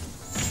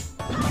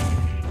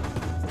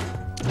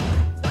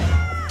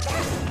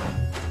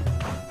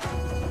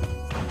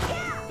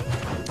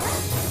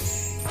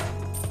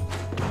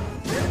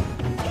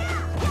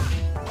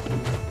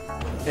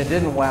 It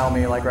didn't wow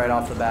me like right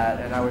off the bat,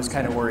 and I was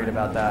kind of worried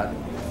about that.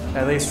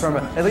 At least from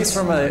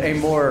a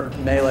more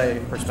Melee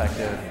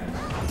perspective.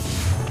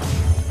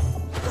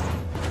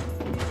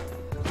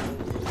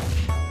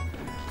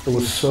 It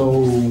was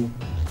so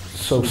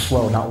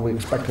slow, not what we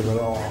expected at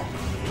all.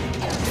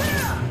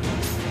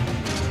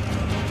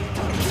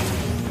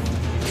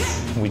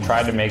 We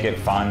tried to make it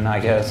fun, I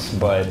guess,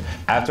 but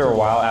after a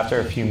while, after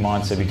a few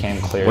months, it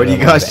became clear. What you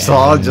that, guys like, the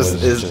saw engine just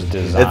was is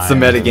designed it's the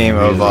metagame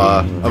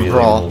to of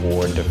Brawl.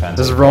 reward defensive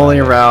Just rolling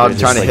play. around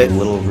There's trying to just, hit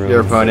little room your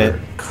opponent.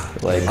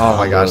 for, like, oh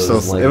my gosh, so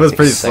combos, like, it was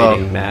pretty slow.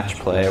 exciting match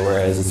play,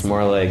 whereas it's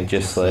more like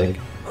just like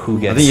who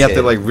gets. I think you have to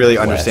hit like really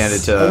less. understand it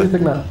to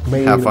Everything that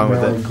made have fun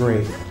with Melee it.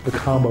 great, the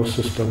combo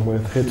system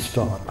with hit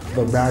stun,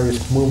 the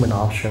various movement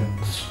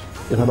options,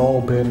 it had all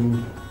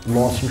been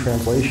lost in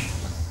translation.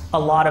 A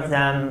lot of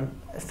them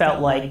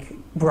felt like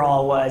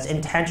Brawl was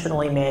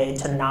intentionally made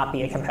to not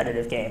be a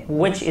competitive game,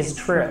 which is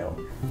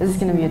true. This is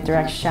going to be a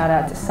direct shout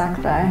out to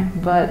Sakurai,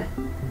 but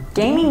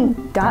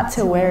gaming got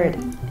to where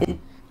it.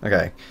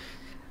 Okay.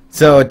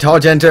 So Tall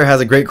Genter has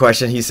a great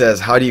question. He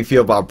says, how do you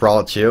feel about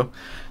Brawl 2?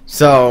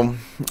 So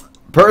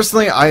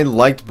personally, I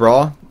liked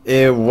Brawl.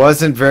 It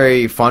wasn't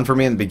very fun for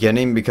me in the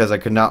beginning because I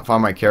could not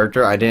find my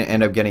character. I didn't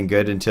end up getting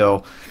good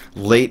until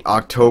late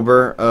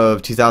October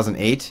of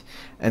 2008.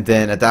 And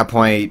then at that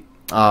point,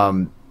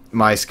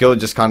 my skill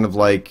just kind of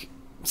like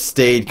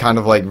stayed kind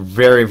of like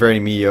very, very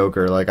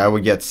mediocre. Like I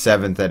would get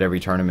 7th at every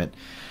tournament.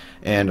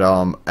 And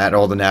at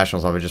all the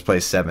nationals, I would just play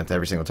 7th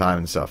every single time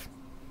and stuff.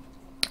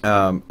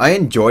 I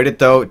enjoyed it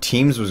though.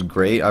 Teams was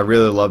great. I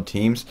really loved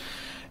Teams.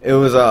 It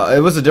was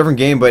a different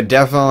game, but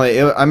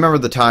definitely I remember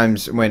the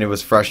times when it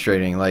was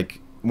frustrating.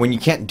 Like when you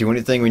can't do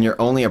anything, when your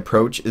only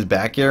approach is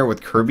back air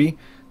with Kirby.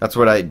 That's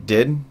what I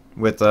did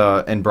with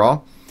in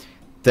Brawl.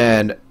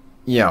 Then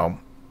you know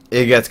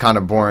it gets kind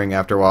of boring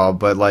after a while.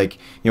 But like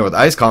you know with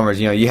Ice Climbers,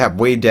 you know you have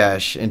wave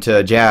dash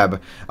into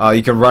jab.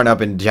 You can run up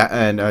and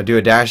do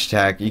a dash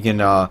attack. You can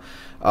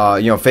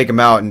you know fake them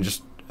out and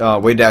just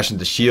wave dash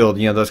into shield.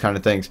 You know those kind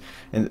of things.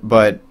 And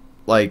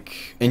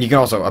you can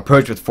also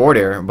approach with forward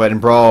air, but in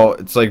Brawl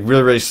it's like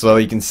really, really slow.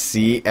 You can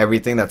see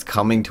everything that's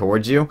coming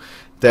towards you,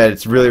 that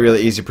it's really,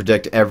 really easy to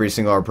predict every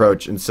single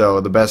approach. And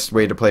so the best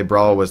way to play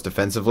Brawl was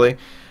defensively.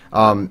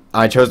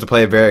 I chose to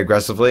play it very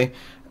aggressively,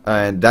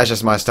 and that's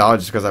just my style,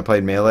 just because I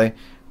played melee.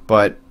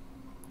 But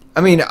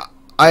I mean,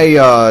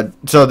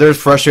 so there's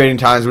frustrating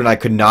times when I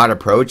could not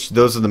approach.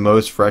 Those are the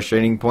most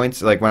frustrating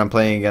points, like when I'm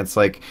playing against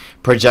like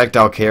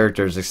projectile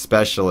characters,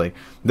 especially.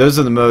 Those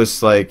are the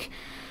most like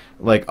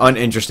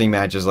uninteresting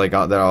matches that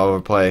I'll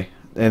ever play.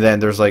 And then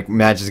there's like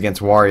matches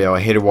against Wario.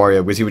 I hated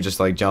Wario because he would just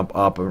like jump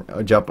up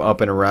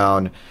and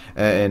around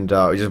and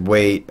just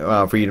wait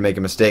for you to make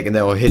a mistake, and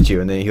then he'll hit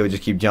you, and then he would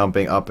just keep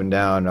jumping up and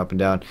down,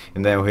 and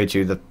then he'll hit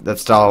you. That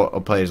style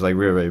of play is like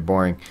really, really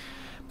boring.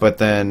 But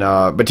then,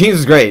 but Teams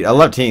is great. I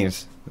love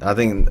Teams. I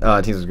think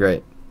Teams is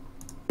great.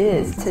 It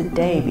is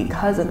today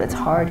because of its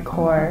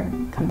hardcore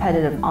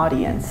competitive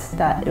audience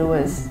that it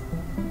was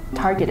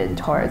targeted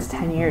towards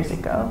 10 years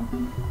ago.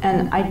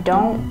 And I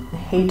don't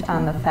hate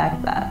on the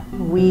fact that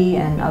we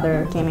and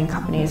other gaming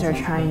companies are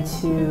trying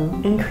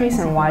to increase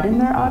and widen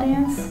their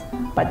audience,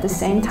 but at the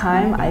same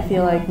time, I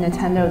feel like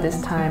Nintendo this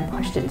time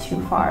pushed it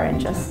too far and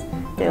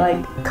they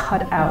like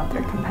cut out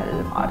their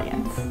competitive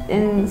audience.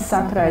 In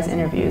Sakurai's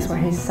interviews where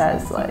he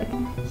says like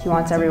he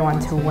wants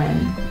everyone to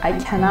win, I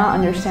cannot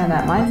understand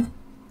that mindset.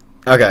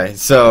 Okay,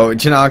 so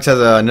Chinox has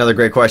another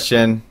great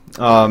question.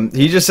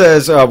 He just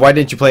says, why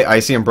didn't you play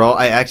Icy and Brawl?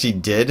 I actually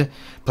did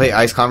play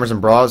Ice Climbers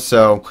and Brawl,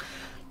 so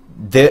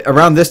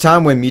around this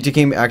time when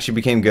Mewtwo actually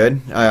became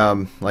good,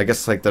 I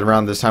guess like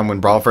around this time when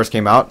Brawl first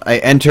came out, I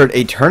entered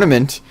a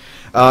tournament.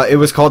 It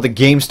was called the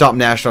GameStop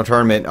National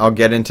Tournament. I'll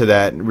get into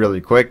that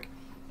really quick.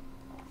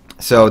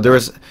 So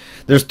there's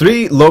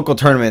 3 local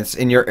tournaments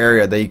in your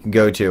area that you can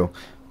go to.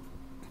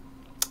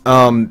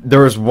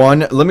 There was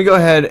one. Let me go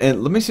ahead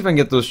and let me see if I can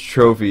get those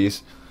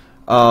trophies.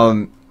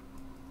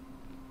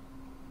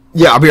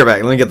 Yeah, I'll be right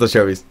back. Let me get those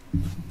trophies.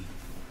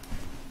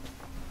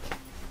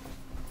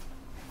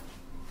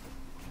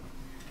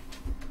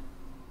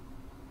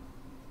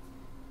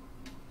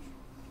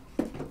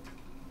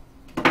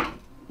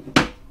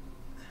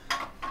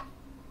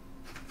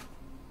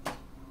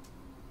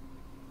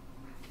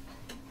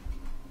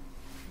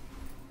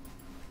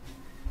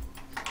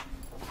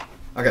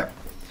 Okay,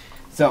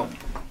 so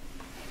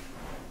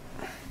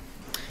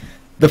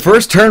the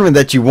first tournament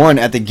that you won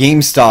at the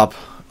GameStop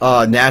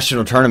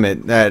national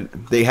tournament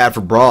that they had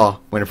for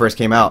Brawl when it first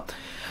came out,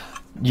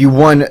 you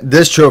won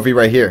this trophy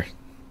right here.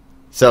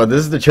 So this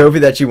is the trophy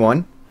that you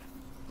won.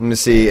 Let me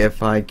see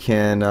if I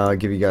can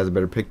give you guys a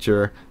better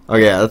picture. Oh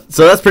yeah,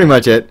 so that's pretty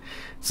much it.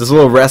 It's this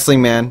little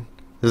wrestling man.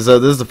 This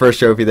is the first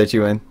trophy that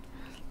you win.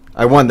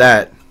 I won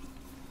that.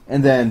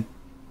 And then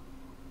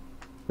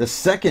the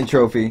second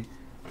trophy,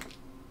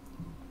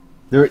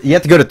 you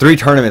have to go to 3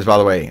 tournaments, by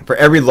the way. For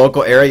every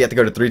local area, you have to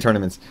go to 3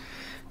 tournaments.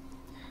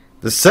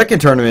 The second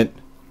tournament,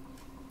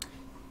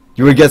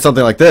 you would get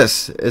something like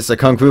this. It's a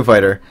Kung Fu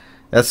Fighter.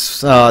 That's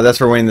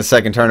for winning the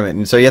second tournament.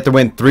 And so you have to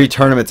win 3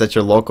 tournaments at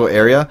your local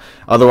area.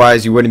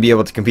 Otherwise, you wouldn't be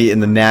able to compete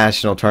in the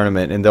national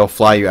tournament, and they'll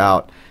fly you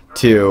out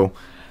to,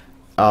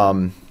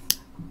 I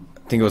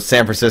think it was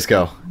San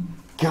Francisco.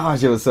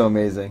 Gosh, it was so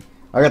amazing.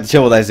 I got to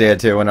chill with Isaiah,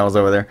 too, when I was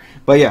over there.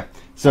 But yeah,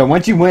 so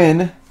once you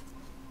win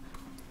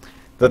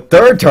the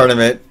third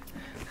tournament,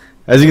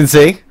 as you can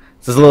see,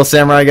 it's this little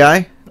samurai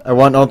guy. I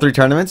won all 3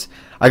 tournaments.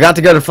 I got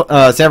to go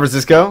to San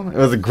Francisco. It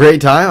was a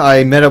great time.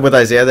 I met up with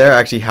Isaiah there. I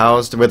actually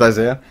housed with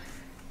Isaiah.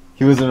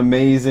 He was an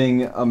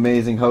amazing,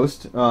 amazing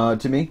host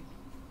to me.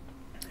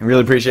 I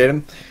really appreciate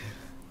him.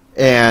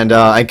 And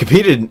I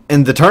competed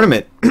in the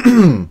tournament.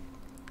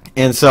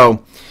 And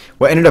so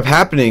what ended up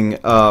happening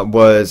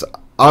was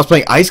I was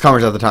playing Ice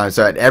Climbers at the time.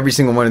 So at every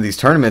single one of these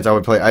tournaments, I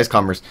would play Ice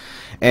Climbers.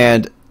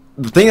 And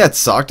the thing that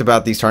sucked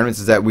about these tournaments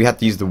is that we had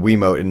to use the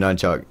Wiimote in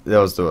Nunchuck. That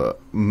was the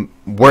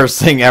worst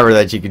thing ever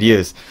that you could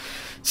use.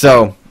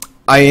 So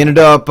I ended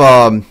up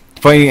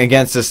fighting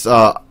against this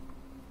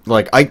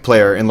like Ike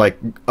player in like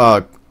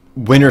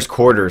winners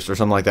quarters or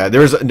something like that. It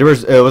was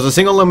a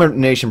single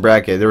elimination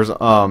bracket. There was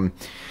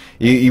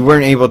you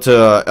weren't able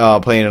to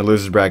play in a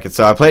loser's bracket.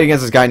 So I played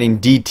against this guy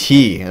named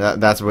DT.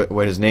 That's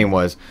what his name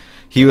was.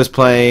 He was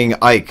playing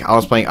Ike. I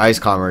was playing Ice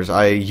Climbers.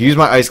 I used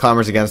my Ice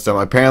Climbers against him.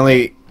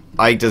 Apparently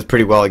Ike does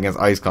pretty well against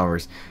Ice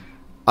Climbers.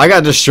 I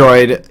got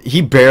destroyed.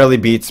 He barely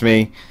beats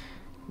me.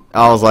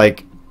 I was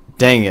like,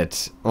 dang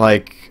it.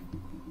 Like,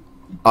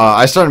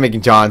 I started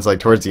making Johns like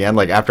towards the end,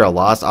 like after I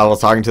lost. I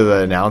was talking to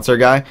the announcer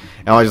guy,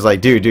 and I was just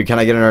like, dude, can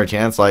I get another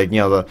chance? Like, you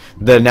know,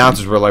 the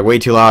announcers were like way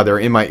too loud. They were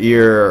in my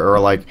ear, or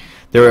like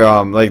they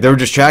were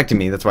distracting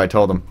me. That's what I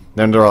told them.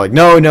 Then they were like,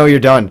 no, you're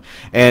done.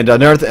 And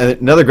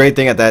another great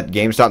thing at that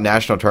GameStop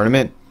National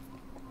Tournament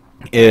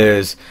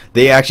is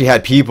they actually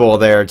had people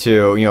there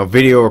to, you know,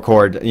 video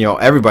record, you know,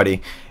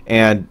 everybody,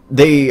 and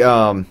they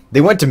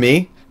went to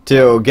me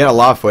to get a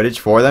lot of footage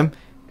for them.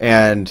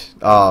 And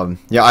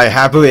yeah, I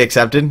happily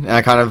accepted, and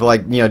I kind of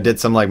like, you know, did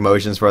some like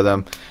motions for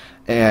them.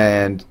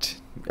 And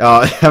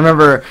I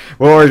remember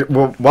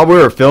while we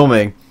were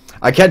filming,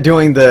 I kept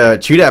doing the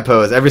Chudat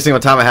pose every single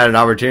time I had an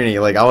opportunity.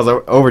 Like, I was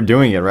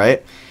overdoing it,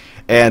 right?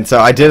 And so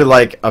I did it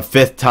like a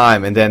 5th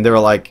time, and then they were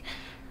like,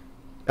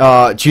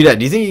 Chudat,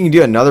 do you think you can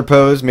do another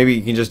pose? Maybe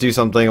you can just do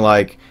something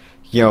like,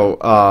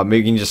 maybe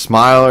you can just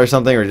smile or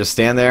something, or just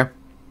stand there.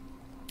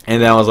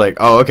 And then I was like,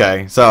 oh,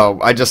 okay. So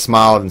I just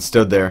smiled and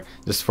stood there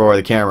just for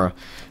the camera.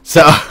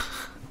 So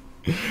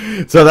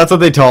so that's what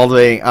they told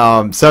me.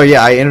 So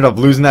yeah, I ended up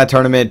losing that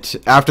tournament.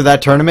 After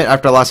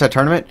I lost that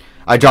tournament,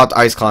 I dropped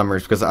Ice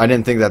Climbers because I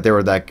didn't think that they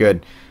were that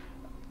good.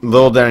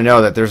 Little did I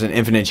know that there's an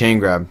infinite chain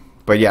grab.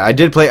 But yeah, I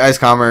did play Ice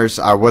Climbers.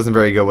 I wasn't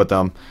very good with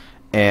them.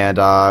 And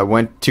I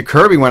went to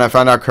Kirby when I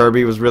found out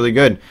Kirby was really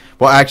good.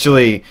 Well,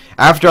 actually,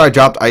 after I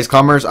dropped Ice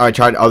Climbers, I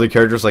tried other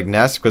characters like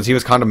Ness because he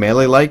was kind of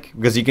melee-like,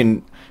 because he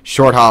can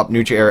short hop,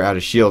 neutral air out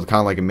of shield, kind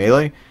of like a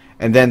melee.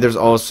 And then there's I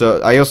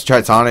also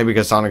tried Sonic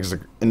because Sonic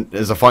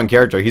is a fun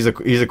character. He's a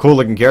cool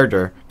looking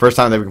character. First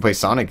time that we can play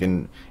Sonic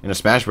in a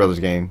Smash Brothers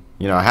game.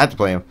 I had to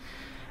play him.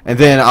 And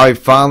then I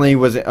finally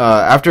was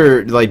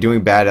after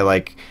doing bad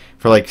at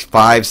for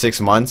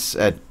 5-6 months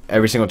at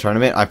every single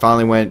tournament. I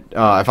finally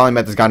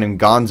met this guy named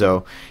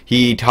Gonzo.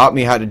 He taught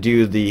me how to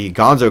do the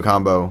Gonzo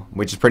combo,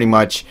 which is pretty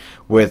much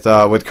with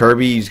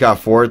Kirby. He's got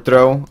forward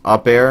throw,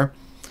 up air,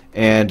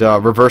 and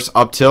reverse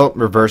up tilt,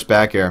 reverse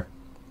back air.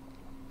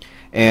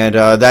 And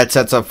that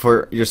sets up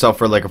for yourself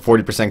for like a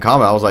 40%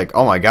 combo. I was like,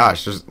 oh my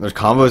gosh, there's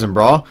combos in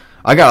Brawl?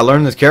 I gotta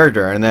learn this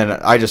character. And then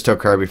I just took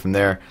Kirby from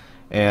there.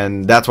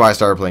 And that's why I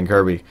started playing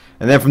Kirby.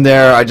 And then from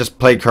there, I just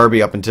played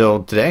Kirby up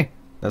until today.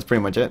 That's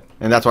pretty much it.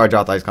 And that's why I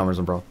dropped Ice Climbers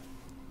in Brawl.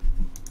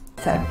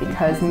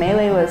 Because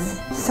Melee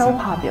was so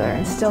popular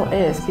and still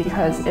is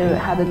because it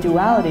had the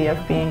duality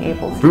of being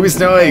able to Ruby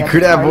Snowy, crew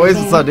that boys,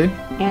 what's up, dude?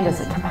 And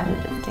as a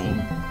competitive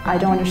game. I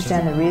don't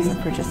understand the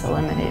reason for just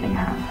eliminating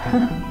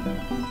half.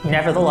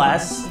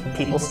 Nevertheless,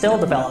 people still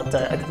developed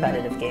a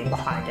competitive game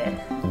behind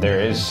it. There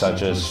is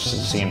such a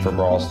scene for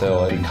Brawl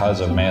still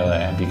because of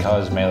Melee, and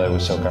because Melee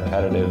was so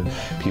competitive,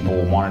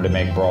 people wanted to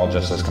make Brawl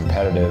just as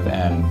competitive,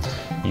 and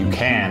you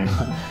can,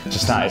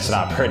 it's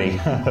not pretty.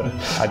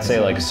 I'd say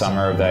like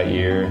summer of that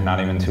year, not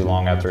even too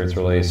long after its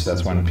release,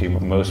 that's when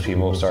most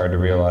people started to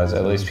realize,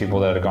 at least people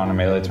that had gone to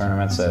Melee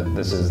tournaments, that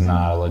this is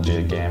not a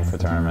legit game for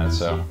tournaments,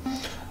 so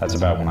that's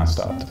about when I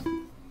stopped.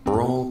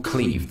 Brawl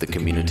cleaved the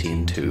community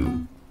in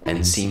two,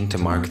 and seemed to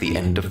mark the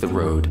end of the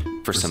road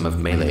for some of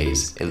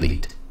Melee's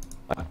elite.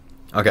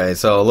 Okay,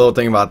 so a little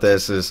thing about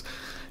this is,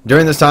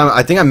 during this time,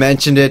 I think I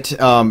mentioned it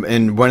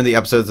in one of the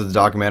episodes of the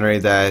documentary,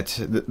 that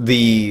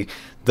the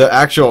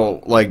actual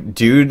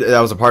dude that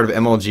was a part of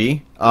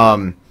MLG,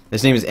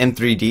 his name is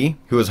M3D,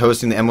 who was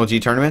hosting the MLG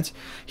tournaments.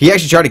 He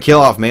actually tried to kill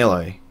off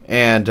Melee,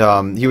 and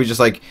he was just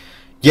like,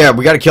 "Yeah,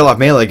 we got to kill off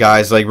Melee,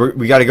 guys. Like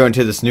we got to go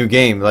into this new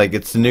game. Like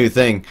it's the new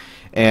thing."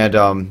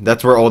 And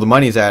that's where all the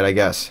money's at, I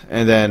guess.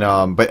 And then,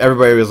 but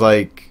everybody was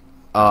like,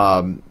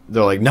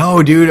 they're like,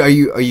 "No, dude, are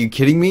you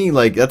kidding me?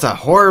 Like that's a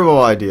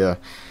horrible idea."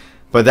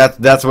 But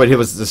that's what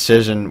his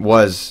decision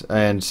was,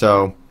 and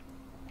so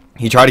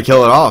he tried to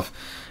kill it off.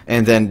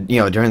 And then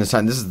during this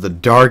time, this is the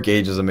dark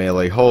ages of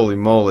Melee. Holy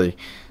moly!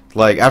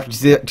 Like after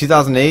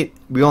 2008,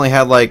 we only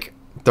had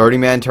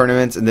 30-man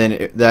tournaments, and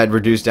then that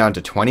reduced down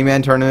to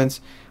 20-man tournaments.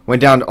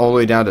 Went down all the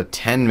way down to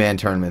 10-man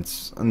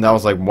tournaments, and that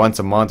was once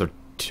a month or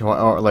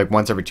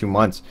once every 2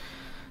 months,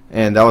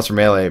 and that was for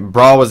Melee.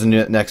 Brawl was the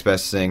next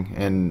best thing,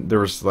 and there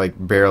was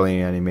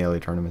barely any Melee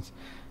tournaments.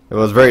 It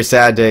was very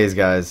sad days,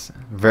 guys.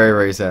 Very,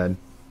 very sad.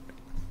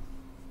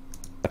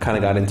 I kind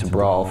of got into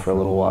Brawl for a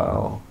little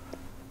while,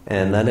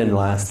 and that didn't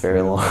last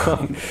very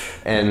long.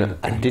 And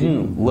I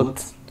didn't look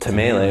to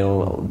Melee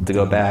to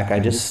go back. I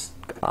just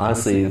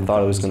honestly thought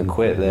I was going to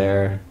quit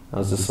there. I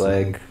was just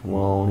like,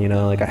 well,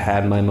 I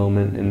had my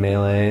moment in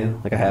Melee.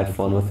 I had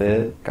fun with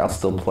it. I'll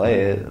still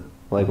play it.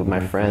 With my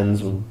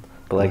friends,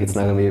 but it's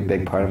not gonna be a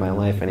big part of my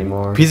life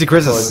anymore. PC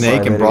Chris is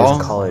Snake in Brawl.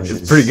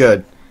 It's pretty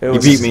good. It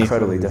was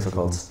incredibly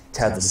difficult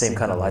to have the same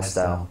kind of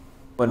lifestyle.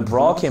 When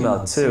Brawl came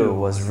out too,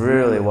 was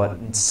really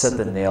what set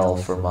the nail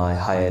for my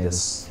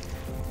hiatus.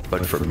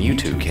 But for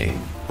Mewtwo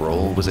King,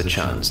 Brawl was a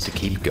chance to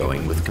keep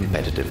going with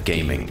competitive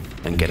gaming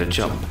and get a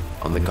jump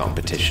on the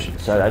competition.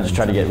 So I just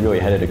tried to get really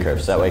ahead of the curve,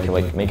 so that way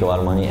I could make a lot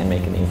of money and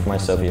make a name for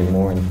myself even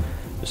more and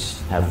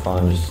just have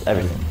fun, just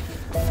everything.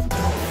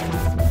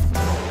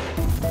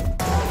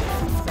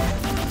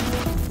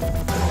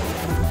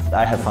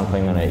 I have fun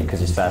playing Melee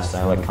because he's fast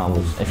and I like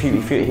combos. If he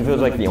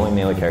was the only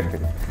Melee character,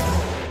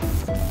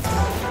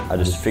 I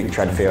just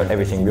tried to figure out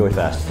everything really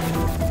fast.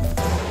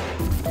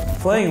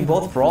 Playing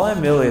both Brawl and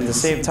Melee at the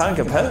same time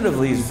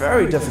competitively is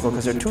very difficult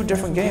because they're two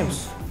different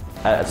games.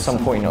 At some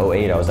point in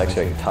 2008, I was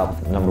actually top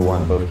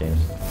 #1 in both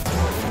games.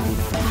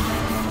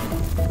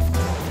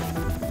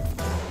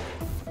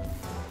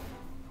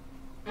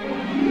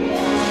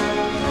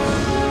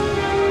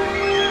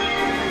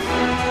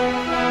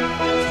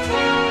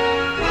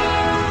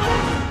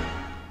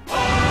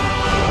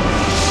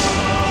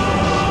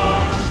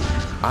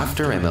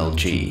 After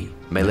MLG,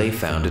 Melee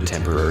found a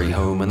temporary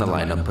home in the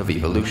lineup of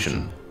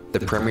Evolution, the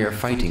premier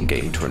fighting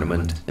game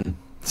tournament.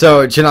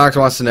 So Chinox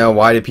wants to know,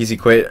 why did PC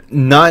quit?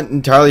 Not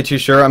entirely too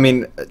sure. I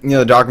mean,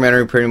 the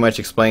documentary pretty much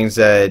explains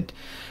that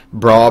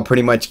Brawl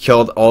pretty much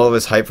killed all of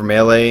his hype for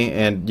Melee,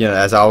 and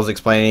as I was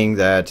explaining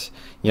that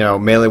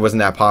Melee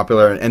wasn't that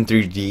popular, and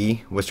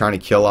N3D was trying to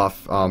kill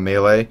off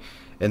Melee,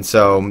 And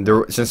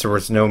so since there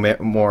was no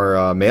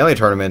more Melee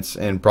tournaments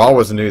and Brawl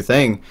was a new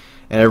thing,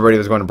 and everybody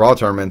was going to Brawl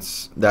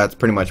tournaments, that's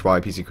pretty much why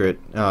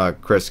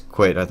Chris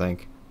quit, I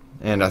think.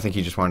 And I think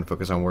he just wanted to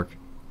focus on work.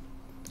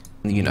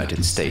 In the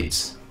United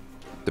States,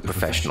 the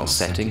professional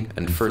setting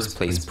and first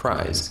place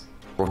prize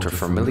brought a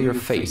familiar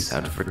face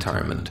out of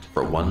retirement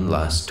for one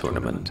last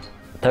tournament.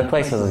 Third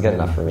place was good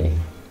enough for me.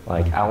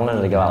 Like, I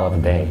wanted to go out with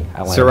a bang.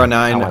 I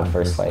wanted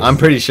first place. I'm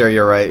pretty sure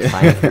you're right.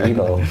 Signed for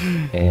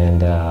Evo,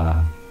 and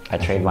I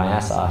trained my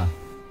ass off.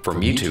 For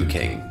Mewtwo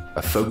King,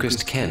 a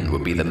focused Ken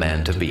would be the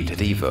man to beat at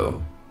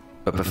Evo.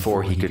 But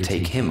before he could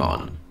take him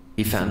on,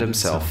 he found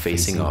himself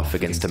facing off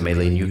against a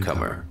Melee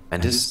newcomer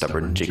and his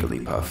stubborn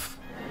Jigglypuff.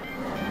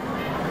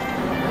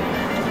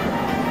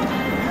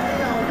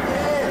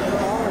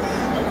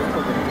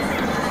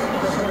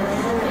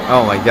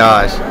 Oh my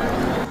gosh.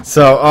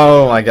 So,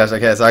 oh my gosh.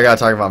 Okay, so I gotta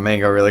talk about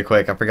Mango really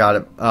quick. I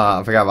forgot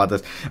about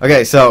this.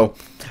 Okay, so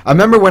I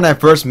remember when I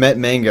first met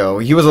Mango.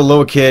 He was a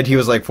little kid. He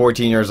was like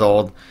 14 years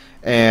old,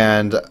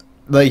 and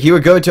like he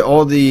would go to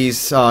all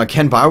these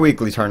Ken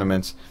Biweekly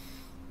tournaments,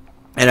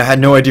 and I had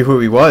no idea who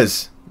he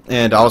was.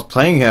 And I was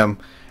playing him,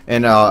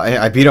 and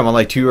I beat him on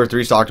like 2 or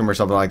 3 Stockton or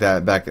something like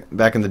that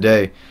back in the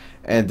day.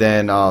 And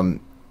then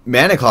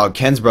Manicloud,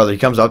 Ken's brother, he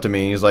comes up to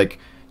me and he's like,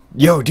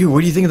 "Yo, dude,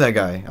 what do you think of that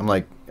guy?" I'm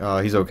like,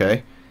 "He's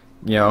okay."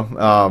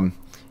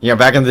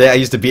 Back in the day I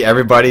used to beat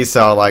everybody,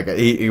 so like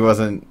he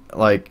wasn't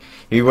like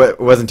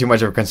wasn't too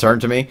much of a concern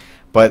to me.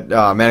 But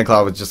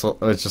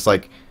Manicloud was just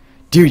like,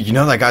 "Dude, you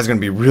know that guy's gonna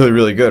be really,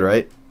 really good,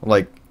 right?" I'm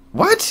like,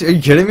 "What? Are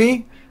you kidding me?"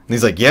 And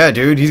he's like, "Yeah,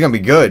 dude, he's gonna be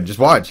good. Just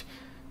watch.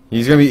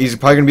 He's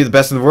probably gonna be the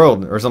best in the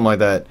world or something like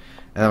that."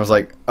 And I was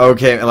like,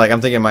 "Okay," and like I'm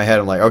thinking in my head,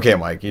 I'm like, "Okay,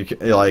 Mike,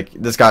 like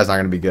this guy's not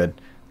gonna be good.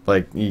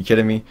 Like, are you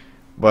kidding me?"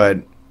 But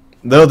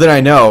little did I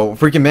know,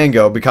 freaking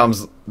Mango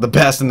becomes the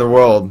best in the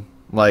world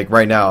like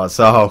right now.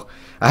 So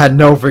I had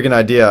no freaking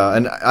idea,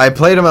 and I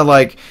played him at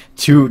like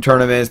 2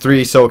 tournaments,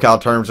 3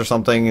 SoCal tournaments or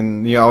something,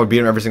 and I would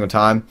beat him every single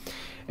time.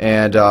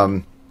 And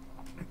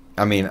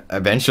I mean,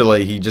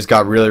 eventually he just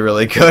got really,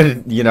 really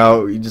good. He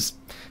just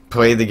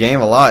played the game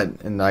a lot,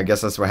 and I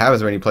guess that's what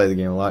happens when you play the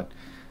game a lot.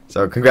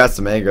 So congrats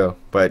to Mango.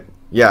 But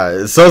yeah,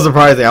 it's so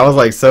surprising. I was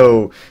like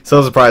so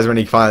surprised when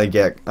he finally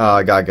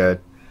got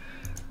good.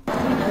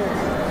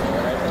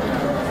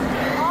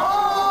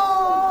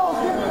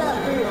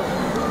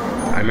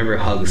 I remember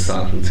Hugs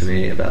talking to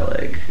me about,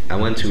 like, I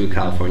went to a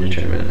California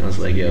tournament and I was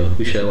like, "Yo,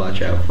 who should I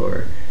watch out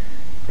for?"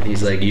 And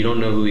he's like, "You don't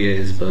know who he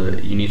is,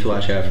 but you need to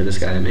watch out for this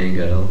guy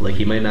Mango. Like,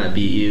 he might not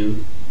beat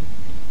you,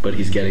 but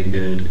he's getting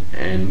good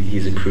and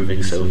he's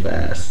improving so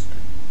fast."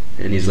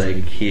 And he's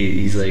like,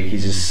 he's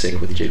just sick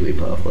with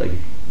Jigglypuff, like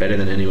better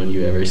than anyone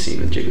you've ever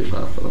seen with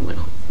Jigglypuff. And I'm like,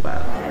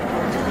 wow.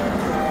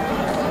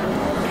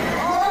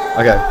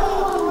 Okay.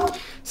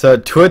 So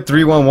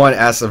Twid311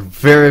 asks a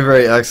very,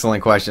 very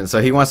excellent question.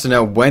 So he wants to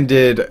know, when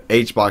did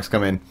HBox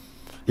come in?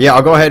 Yeah,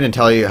 I'll go ahead and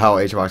tell you how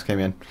HBox came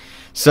in.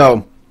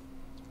 So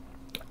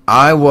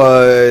I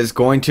was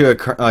going to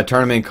a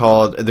tournament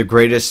called the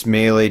Greatest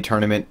Melee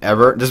Tournament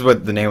Ever. This is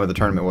what the name of the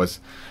tournament was.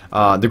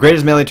 The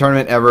Greatest Melee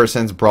Tournament Ever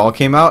since Brawl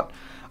came out.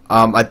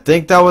 I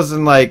think that was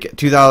in like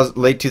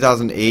late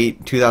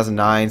 2008,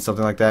 2009,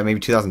 something like that. Maybe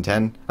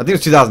 2010. I think it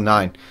was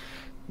 2009.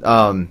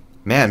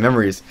 Man,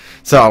 memories.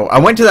 So I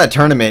went to that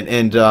tournament,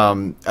 and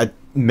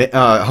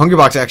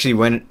Hungrybox actually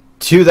went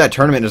to that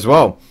tournament as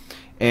well.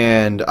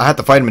 And I had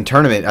to fight him in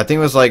tournament. I think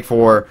it was like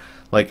for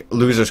like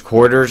losers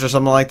quarters or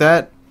something like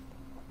that.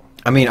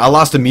 I mean, I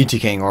lost to Mewtwo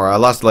King, or I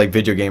lost to like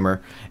Video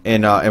Gamer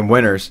in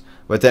winners.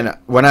 But then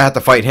when I had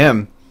to fight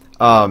him,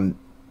 he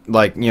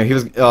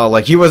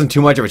was he wasn't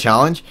too much of a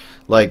challenge.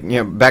 Like,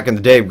 back in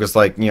the day, because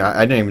I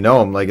didn't even know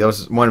him. Like, it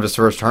was one of his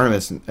first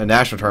tournaments,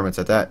 national tournaments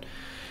at that.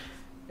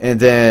 And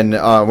then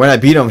when I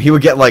beat him, he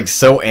would get like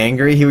so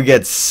angry. He would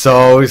get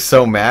so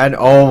mad.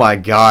 Oh my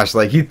gosh!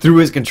 Like, he threw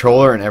his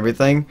controller and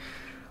everything.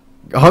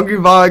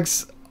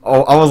 Hungrybox.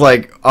 Oh, I was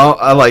like,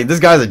 this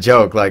guy's a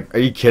joke. Like, are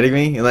you kidding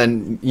me? And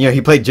then he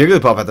played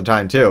Jigglypuff at the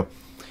time too,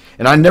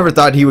 and I never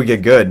thought he would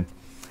get good.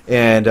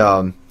 And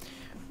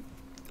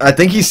I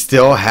think he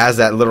still has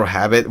that little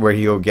habit where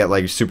he'll get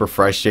like super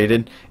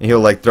frustrated and he'll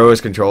like throw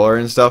his controller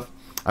and stuff.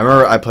 I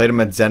remember I played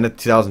him at Zenith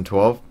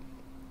 2012.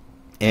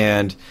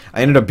 And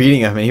I ended up beating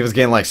him, and he was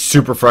getting like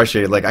super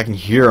frustrated. Like, I can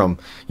hear him,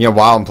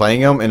 while I'm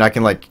playing him, and I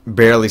can like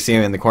barely see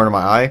him in the corner of my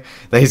eye.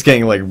 That he's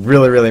getting like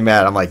really, really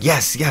mad. I'm like,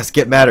 yes,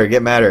 get madder,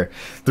 get madder.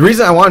 The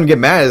reason I want him to get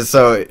mad is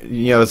so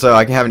so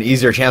I can have an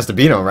easier chance to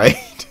beat him,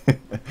 right?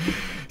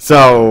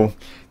 So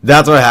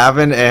that's what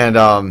happened,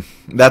 and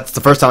that's the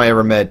first time I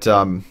ever met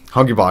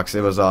Hungrybox.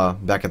 It was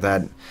back at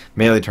that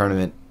Melee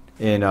tournament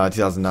in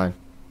 2009.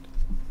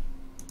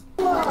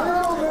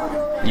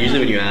 Usually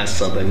when you ask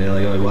something, they're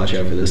like, "Oh, watch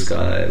out for this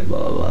guy."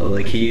 Blah blah.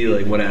 Like, he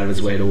like went out of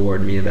his way to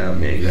warn me about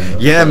Mango.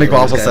 Yeah,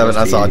 McWaffle7.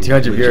 I saw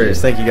 200 viewers.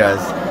 Thank you guys.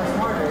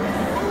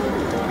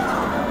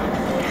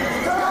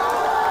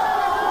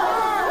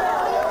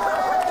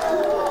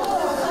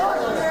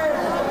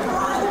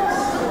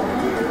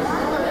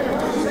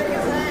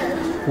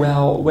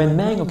 Well, when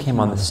Mango came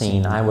on the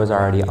scene, I was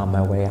already on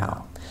my way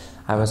out.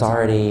 I was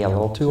already a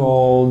little too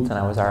old, and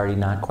I was already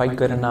not quite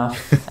good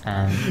enough,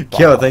 and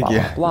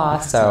blah,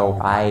 so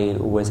I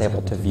was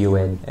able to view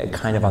it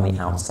kind of on the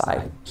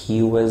outside.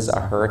 He was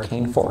a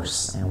hurricane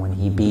force, and when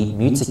he beat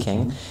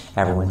Mew2King,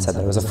 everyone said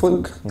that it was a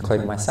fluke,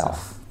 including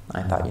myself.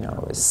 I thought,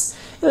 it was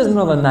the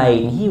middle of the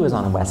night, and he was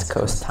on West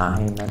Coast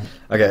time.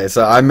 Okay,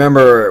 so I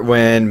remember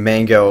when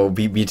Mango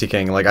beat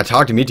Mew2King. Like, I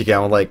talked to Mew2King, I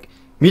was like,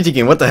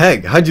 Mew2King, what the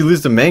heck? How'd you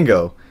lose to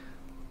Mango?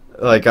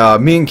 Like,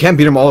 me and Ken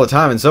beat him all the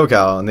time in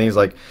SoCal, and then he's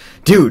like,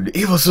 dude,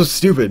 Evil's so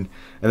stupid.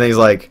 And then he's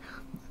like,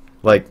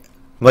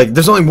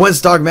 there's only one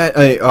stock match,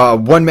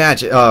 one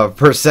match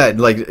per set.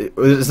 Like,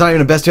 it's not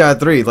even a best 2 out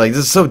of 3. Like,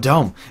 this is so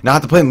dumb. Now I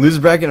have to play in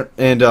loser bracket,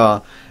 and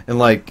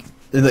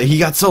he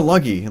got so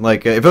lucky.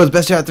 Like, if it was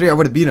best 2 out of 3, I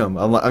would have beat him.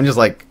 I'm just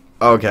like,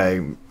 okay.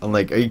 I'm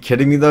like, are you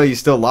kidding me though? You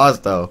still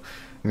lost though.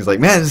 And he's like,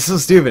 man, this is so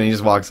stupid. And he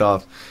just walks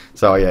off.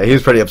 So yeah, he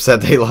was pretty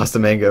upset that he lost to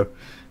Mango.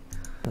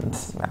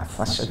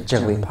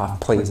 Jigglypuff,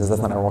 please,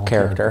 that's not a real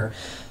character,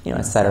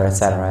 etc.,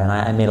 etc. And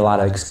I made a lot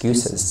of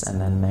excuses,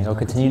 and then Mango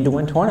continued to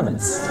win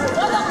tournaments. What the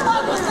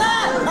fuck was that?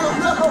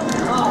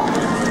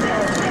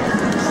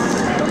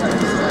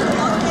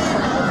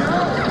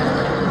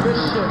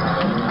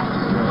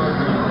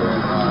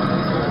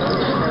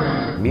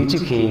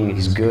 Mew2King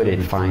is good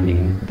at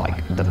finding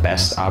the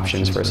best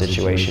options for a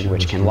situation,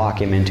 which can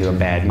lock him into a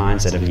bad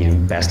mindset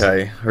of best.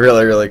 Okay,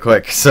 really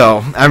quick.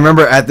 So I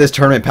remember at this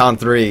tournament, Pound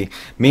 3,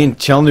 me and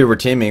Chillendu were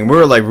teaming. We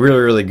were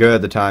really good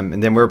at the time,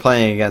 and then we were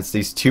playing against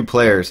these 2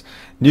 players,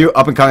 new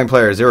up and coming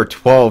players. They were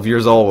 12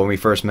 years old when we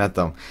first met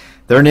them.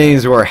 Their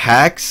names were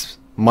Hacks,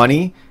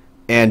 Money,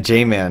 and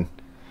J-Man.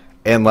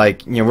 And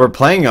we're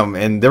playing them,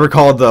 and they were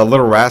called the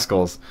Little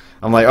Rascals.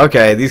 I'm like,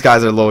 okay, these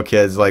guys are little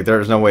kids. Like,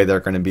 there's no way they're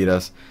gonna beat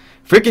us.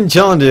 Freaking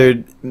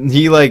Chillendu,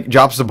 he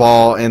drops the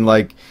ball and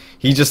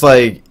he just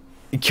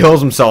kills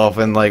himself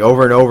and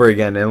over and over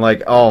again and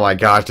oh my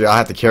gosh, dude, I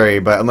have to carry.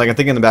 But I'm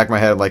thinking in the back of my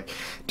head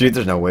dude,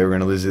 there's no way we're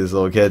gonna lose to these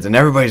little kids, and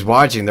everybody's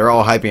watching. They're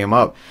all hyping him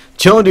up.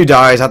 Chillendu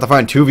dies. I have to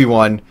find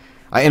 2v1.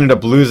 We ended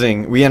up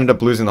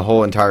losing the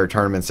whole entire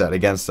tournament set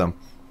against them.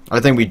 I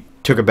think we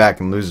took it back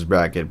in losers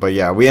bracket, but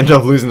yeah, we ended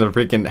up losing to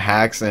freaking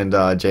Hacks and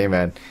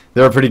J-Man.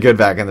 They were pretty good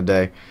back in the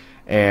day,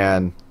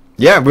 and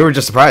yeah, we were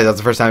just surprised. That's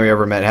the first time we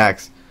ever met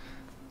Hacks.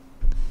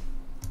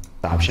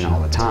 Option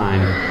all the time.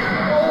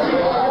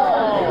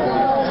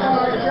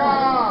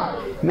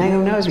 Mango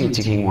knows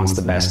Mew2King wants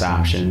the best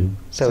option,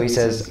 so he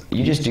says,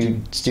 you just do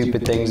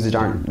stupid things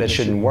that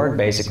shouldn't work.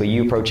 Basically,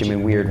 you approach him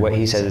in weird way.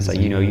 He says it's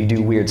you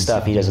do weird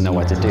stuff. He doesn't know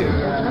what to do.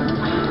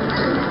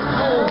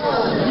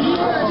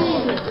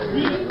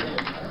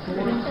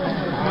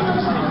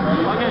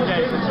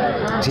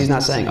 He's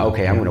not saying,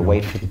 okay, I'm going to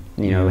wait for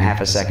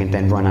half a second,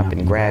 then run up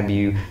and grab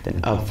you,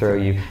 then up throw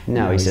you.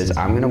 No, he says,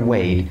 I'm going to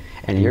wait,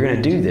 and you're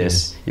going to do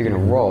this. You're going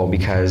to roll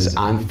because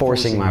I'm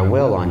forcing my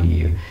will on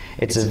you.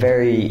 It's a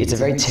very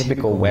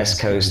typical West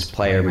Coast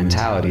player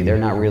mentality. They're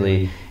not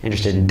really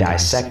interested in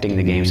dissecting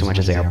the game so much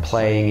as they are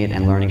playing it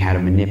and learning how to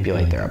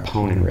manipulate their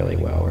opponent really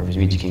well. Whereas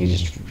Mew2King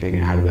is just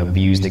figuring out how to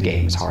abuse the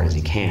game as hard as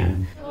he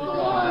can.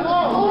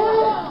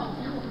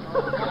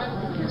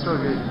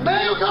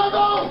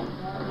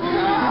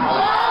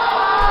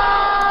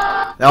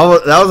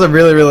 That was a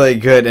really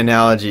good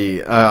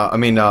analogy.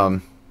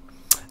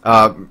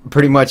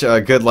 Pretty much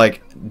a good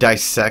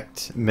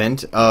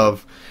dissectment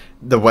of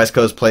the West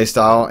Coast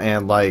playstyle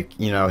and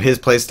his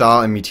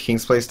playstyle and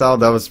Mew2King's playstyle.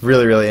 That was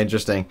really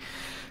interesting,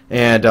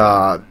 and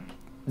to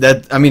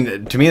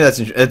me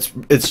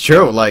it's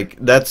true.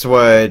 That's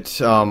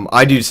what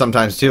I do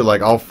sometimes too.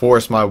 I'll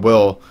force my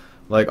will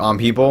on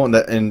people,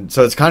 and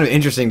so it's kind of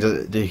interesting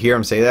to hear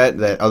him say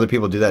that other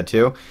people do that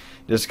too,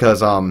 just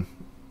because I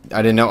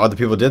didn't know other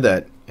people did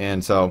that.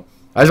 And so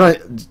I just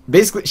want to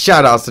basically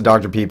shout outs to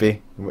Dr. Peepee.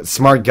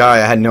 Smart guy,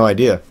 I had no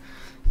idea.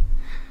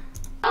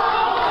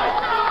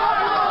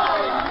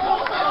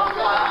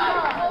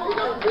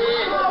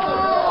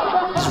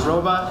 He's a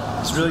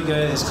robot, he's really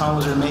good, his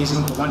combos are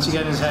amazing, but once you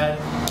get in his head,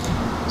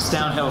 it's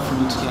downhill for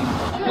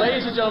Mew2King.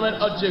 Ladies and gentlemen,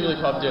 a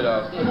Jigglypuff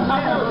Ditto.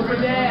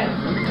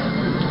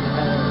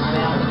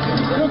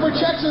 Go for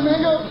checks and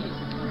mango.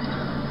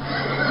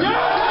 Yeah!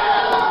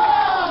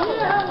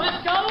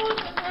 Let's go!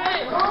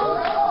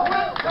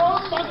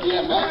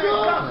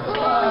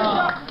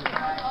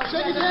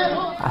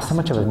 So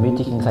much of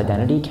Mew2King's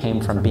identity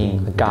came from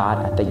being the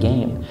god at the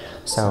game.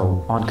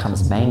 So on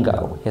comes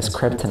Mango, his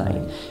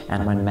kryptonite,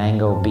 and when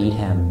Mango beat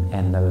him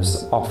in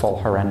those awful,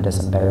 horrendous,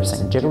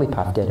 embarrassing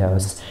Jigglypuff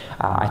Dittos,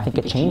 I think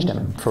it changed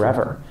him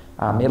forever.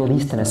 At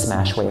least in a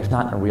Smash way, if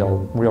not in a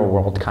real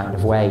world kind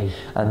of way.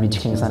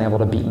 Mew2King's not able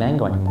to beat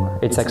Mango anymore.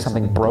 It's like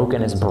something broke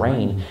in his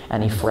brain,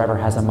 and he forever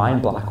has a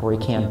mind block where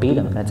he can't beat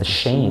him, and it's a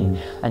shame.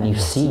 And you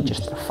see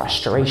just the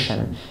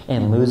frustration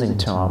in losing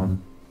to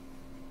him.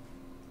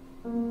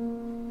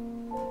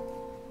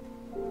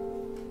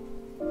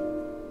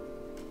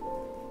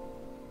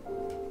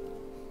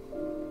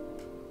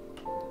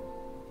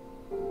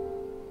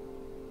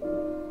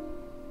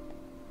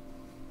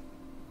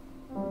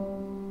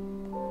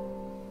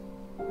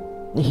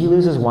 he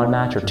loses one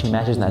match or 2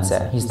 matches and that's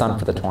it. He's done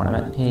for the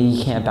tournament.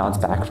 He can't bounce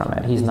back from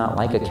it. He's not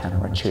like a Ken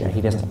or a Chuya.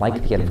 He doesn't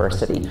like the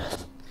adversity.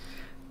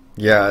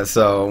 Yeah,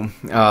 so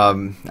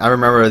I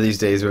remember these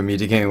days when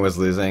Mew2King was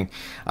losing.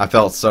 I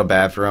felt so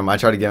bad for him. I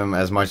tried to give him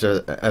as much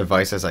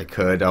advice as I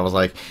could. I was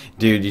like,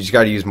 dude, you just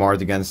got to use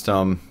Marth against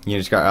him. You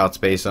just got to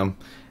outspace him.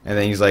 And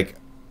then he's like,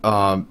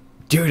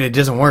 dude, it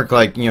doesn't work.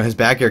 Like, you know, his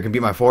back air can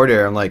beat my forward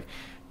air. I'm like,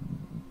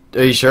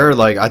 are you sure?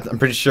 Like, I'm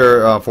pretty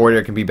sure forward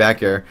air can beat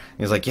back air. And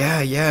he's like,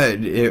 yeah,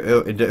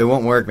 it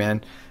won't work, man.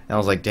 And I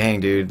was like, dang,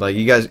 dude, like,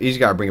 you just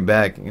got to bring it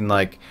back. And,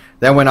 like,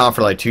 that went on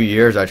for, like, 2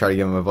 years. I tried to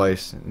give him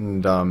advice.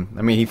 And, I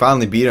mean, he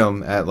finally beat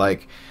him at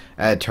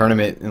a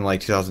tournament in,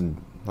 like,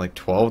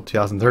 2012,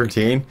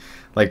 2013.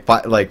 Like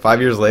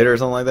 5 years later or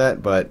something like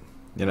that. But,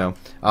 you know,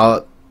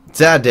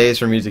 sad days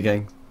for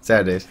Mew2King.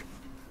 Sad days.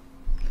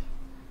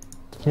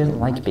 He doesn't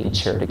like being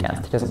cheered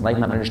against. He doesn't like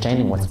not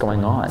understanding what's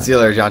going on. See you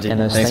later, Jonty. And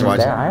those Thanks for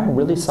watching. there, I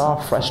really saw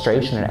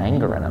frustration and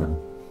anger in him.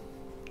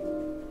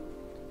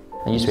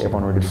 I used to be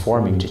everyone rooted for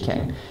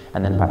Mew2King,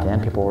 and then by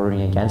then people were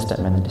rooting against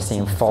him, and then to see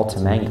him fall to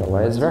Mango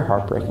was very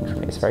heartbreaking for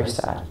me. It's very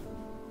sad.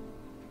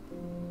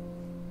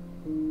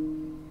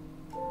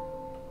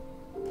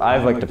 I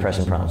have like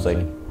depression problems. Like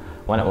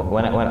when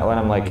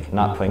I'm like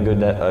not playing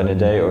good in a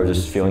day or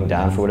just feeling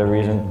down for whatever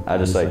reason, I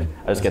just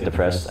get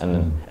depressed, and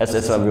then it's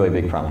a really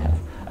big problem I have.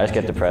 I just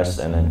get depressed,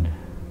 and then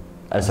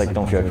I just like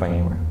don't feel like playing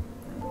anymore.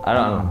 I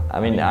don't know. I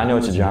mean, I know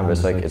it's a genre, but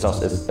it's like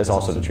it's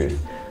also the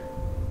truth.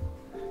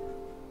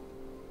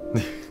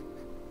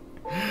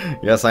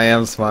 Yes, I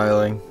am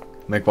smiling.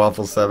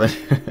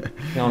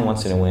 McWaffle7. No one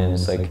wants you to win.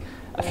 It's like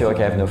I feel like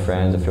I have no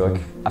friends. I feel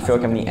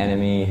like I'm the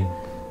enemy.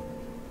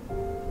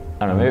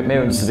 I don't know. Maybe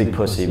I'm just a big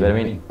pussy, but I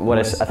mean, what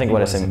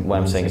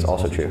I'm saying is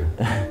also true.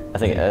 I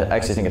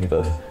actually think it's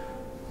both.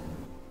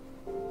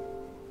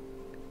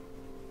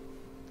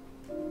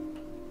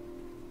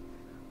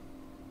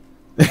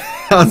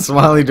 I'm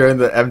smiling during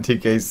the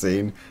MTK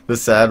scene, the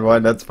sad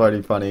one. That's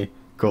pretty funny.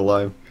 Cool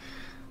live.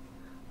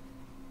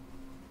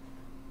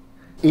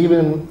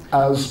 Even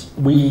as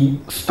we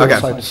still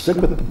decide to stick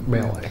with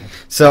Melee.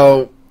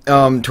 So,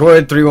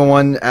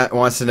 Torrid311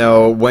 wants to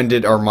know, when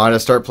did Armada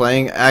start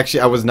playing? Actually,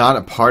 I was not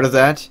a part of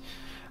that.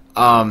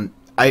 I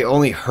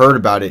only heard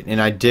about it,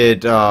 and I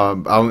did, I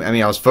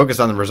was focused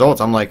on the results.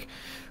 I'm like,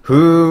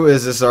 who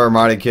is this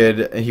Armada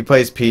kid? He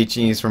plays Peach,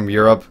 and he's from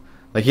Europe.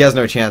 Like, he has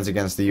no chance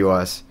against the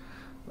U.S.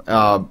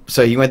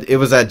 So he went, it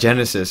was at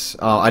Genesis.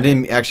 I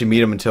didn't actually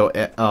meet him until,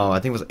 I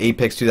think it was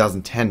Apex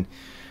 2010.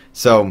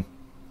 So,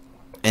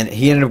 and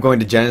he ended up going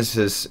to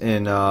Genesis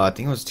in, I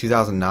think it was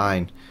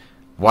 2009.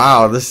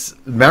 Wow, this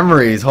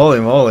memories, holy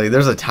moly.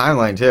 There's a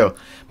timeline too.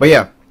 But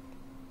yeah,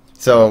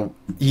 so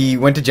he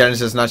went to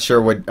Genesis, not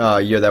sure what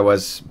year that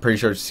was. Pretty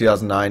sure it's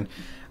 2009.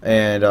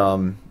 And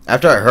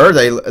after I heard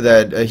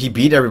that he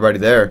beat everybody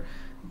there,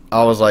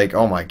 I was like,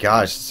 oh my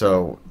gosh,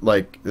 so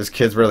like this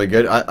kid's really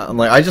good.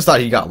 I just thought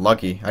he got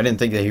lucky. I didn't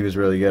think that he was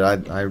really good.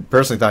 I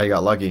personally thought he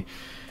got lucky.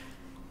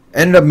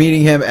 Ended up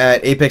meeting him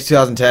at Apex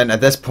 2010. At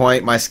this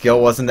point, my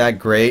skill wasn't that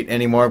great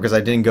anymore because I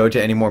didn't go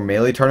to any more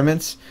Melee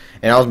tournaments,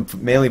 and I was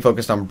mainly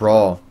focused on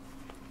Brawl.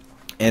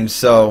 And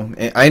so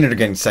I ended up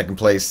getting second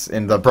place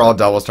in the Brawl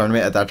doubles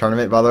tournament at that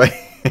tournament, by the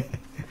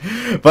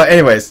way. But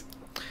anyways,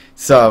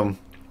 so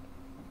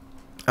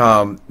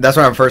that's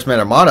when I first met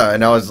Armada,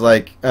 and I was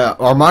like,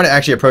 Armada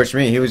actually approached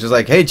me. He was just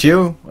like, "Hey,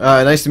 Chew,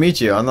 nice to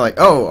meet you." I'm like,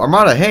 "Oh,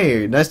 Armada,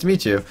 hey, nice to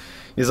meet you."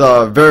 He's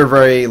very,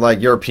 very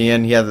like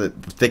European. He had a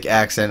thick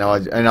accent,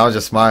 and I was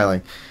just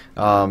smiling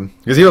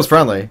because he was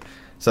friendly.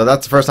 So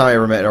that's the first time I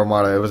ever met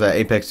Armada. It was at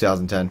Apex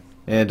 2010,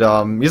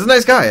 and he's a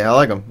nice guy. I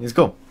like him. He's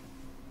cool.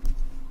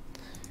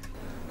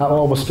 I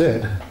almost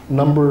did.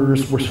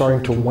 Numbers were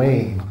starting to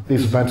wane.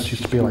 These events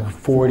used to be like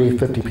 40,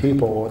 50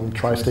 people in the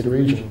tri-state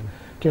region.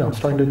 You know,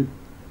 starting to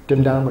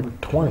dim down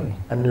like 20,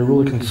 and you're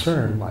really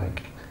concerned.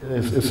 Like,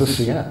 is this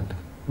the end?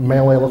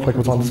 Melee looked like it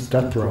was on its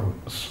death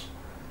throes,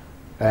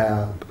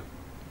 and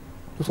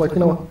it's like, you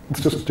know what,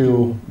 let's just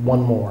do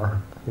one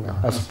more, you know,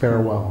 as a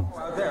farewell.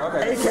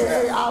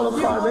 AKA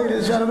Olive, ladies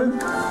and gentlemen.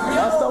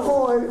 That's the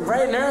boy.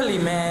 Bright and early,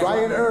 man.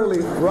 Bright and early.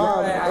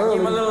 Rob, I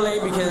came a little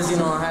late because, you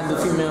know, I had the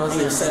females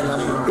here setting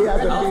up. He had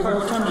the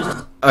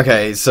females.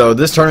 Okay, so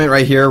this tournament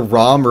right here,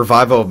 ROM,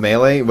 Revival of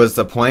Melee, was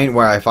the point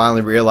where I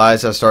finally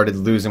realized I started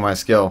losing my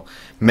skill.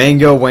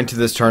 Mango went to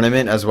this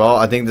tournament as well.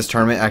 I think this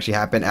tournament actually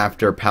happened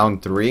after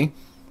Pound 3.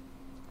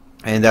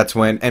 And that's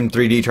when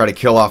M3D tried to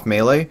kill off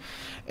Melee.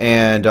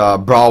 And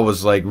Brawl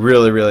was like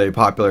really, really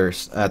popular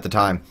at the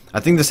time. I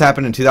think this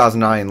happened in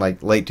 2009,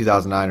 like late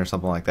 2009 or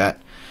something like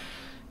that.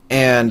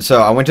 And so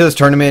I went to this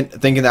tournament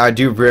thinking that I'd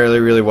do really,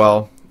 really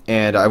well.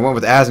 And I went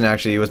with Azen,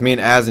 actually. It was me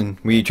and Azen.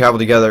 We traveled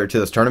together to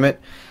this tournament.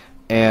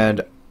 And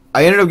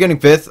I ended up getting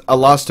 5th. I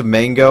lost to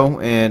Mango.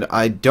 And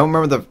I don't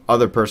remember the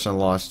other person I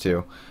lost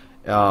to.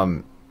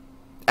 Azen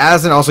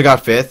also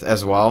got 5th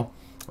as well.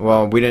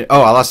 Well, we didn't.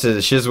 Oh, I lost to the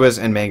Shizwiz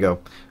and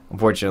Mango,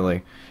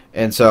 unfortunately.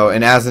 And so,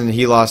 in Azen,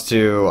 he lost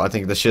to, I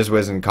think, the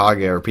Shizwiz and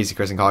Kage, or PC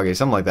Chris and Kage,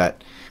 something like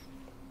that.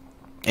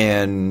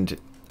 And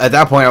at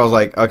that point, I was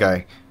like,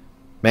 okay,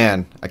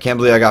 man, I can't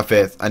believe I got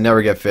 5th. I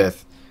never get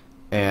 5th.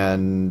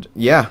 And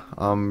yeah,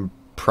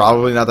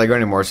 probably not that good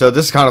anymore. So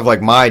this is kind of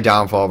like my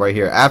downfall right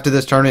here. After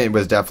this tournament, it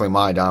was definitely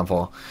my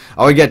downfall.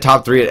 I would get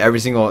top 3 at every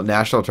single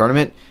national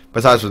tournament.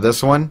 Besides for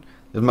this one,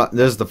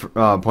 this is the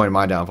point of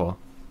my downfall.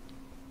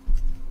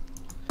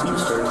 Team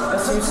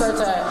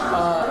starts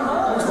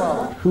at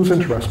 12. Who's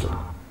interested?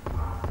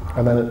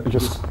 And then it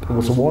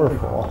was a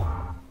waterfall.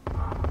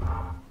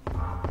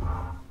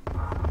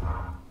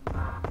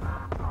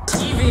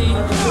 TV,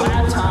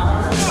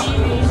 laptop,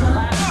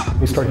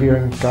 You start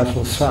hearing guys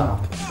from the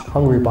South,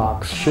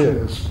 Hungrybox,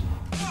 Shiz,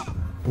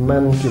 and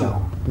then, you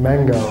know,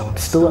 Mango,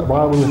 still at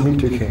rivalry with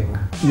Mewtwo King.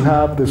 You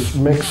have this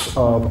mix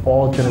of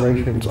all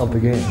generations of the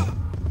game.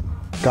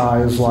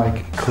 Guys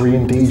like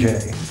Korean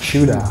DJ,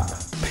 Shootout,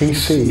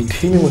 PC,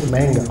 teaming with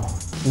Mango.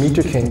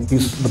 Mewtwo King,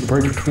 he's the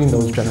bridge between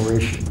those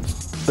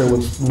generations. There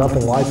was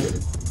nothing like it.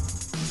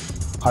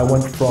 I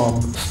went from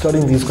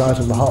studying these guys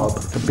in the hub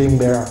to being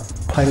there,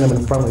 playing them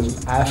in friendlies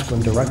and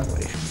asking them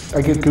directly.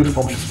 I get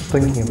goosebumps just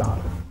thinking about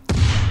it.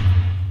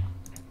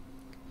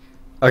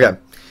 Okay,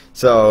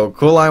 so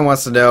Cool Line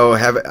wants to know,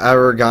 have I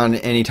ever gotten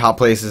any top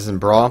places in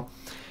Brawl?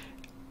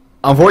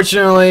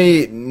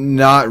 Unfortunately,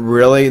 not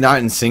really, not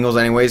in singles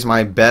anyways.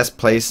 My best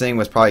placing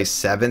was probably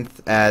 7th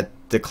at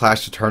the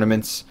Clash of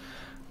Tournaments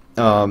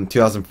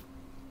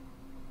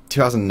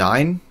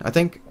 2009, I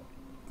think.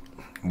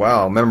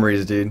 Wow,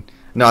 memories, dude.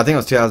 No, I think it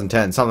was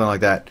 2010, something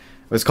like that. It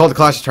was called the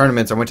Clash of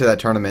Tournaments. I went to that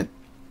tournament.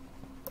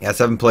 Yeah,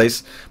 7th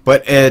place.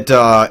 But at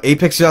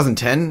Apex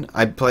 2010,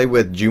 I played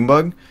with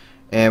Junebug,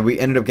 and we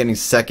ended up getting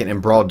 2nd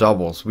in Brawl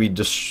doubles. We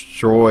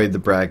destroyed the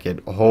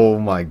bracket. Oh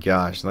my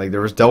gosh. Like,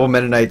 there was double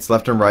Meta Knights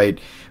left and right.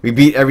 We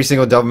beat every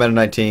single double Meta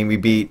Knight team. We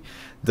beat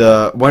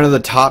one of the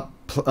top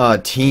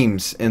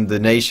teams in the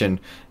nation.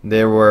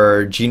 There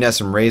were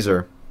GNES and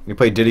Razor. We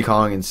played Diddy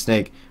Kong and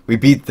Snake. We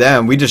beat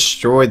them. We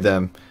destroyed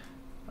them.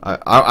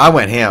 I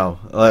went ham.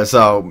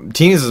 So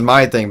teams is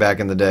my thing back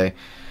in the day,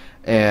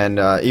 and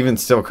even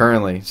still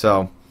currently.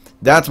 So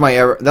that's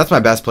my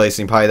best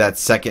placing. Probably that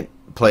 2nd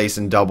place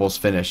in doubles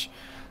finish.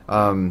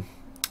 Other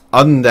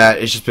than that,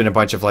 it's just been a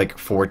bunch of like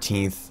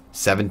 14th,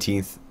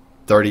 17th,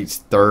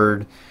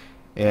 33rd,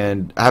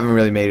 and I haven't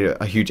really made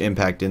a huge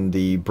impact in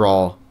the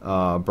brawl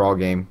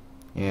game.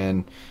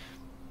 And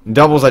in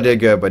doubles I did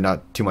good, but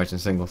not too much in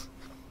singles.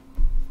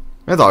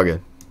 That's all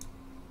good.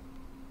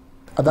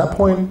 At that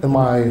point in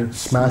my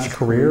Smash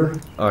career...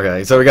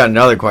 Okay, so we got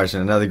another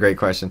question, another great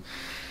question.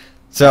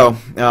 So,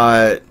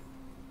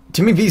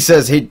 Timmy B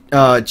says, hey,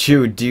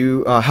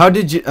 Chew, how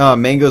did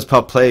Mango's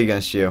Puff play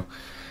against you?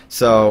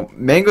 So,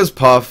 Mango's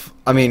Puff,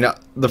 I mean,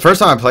 the first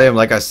time I played him,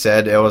 like I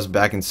said, it was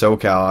back in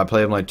SoCal. I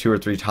played him like 2 or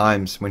 3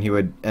 times when he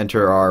would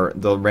enter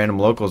the random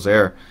locals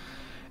there.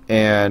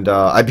 And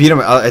I beat him,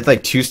 I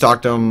like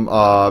 2-stocked him,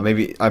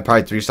 maybe I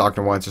probably 3-stocked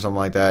him once or something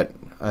like that.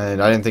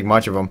 And I didn't think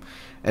much of him.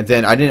 And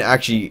then I didn't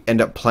actually end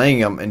up playing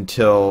him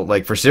until,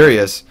 like, for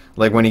serious,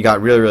 like when he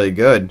got really, really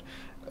good.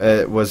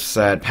 It was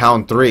at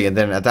pound 3, and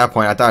then at that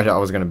point I thought I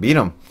was going to beat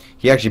him.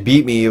 He actually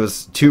beat me. It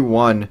was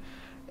 2-1,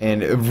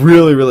 and a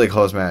really, really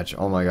close match.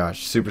 Oh my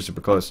gosh, super,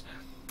 super close.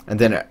 And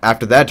then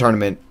after that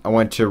tournament, I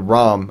went to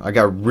ROM. I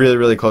got really,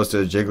 really close to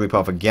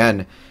Jigglypuff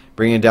again,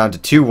 bringing it down to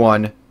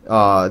 2-1.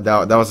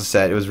 That was a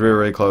set. It was really,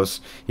 really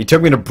close. He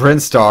took me to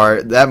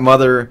Brinstar. That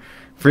mother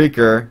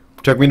freaker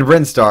took me to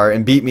Brinstar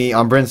and beat me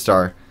on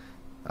Brinstar.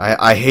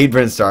 I hate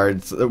Brinstar.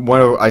 It's one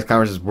of Ice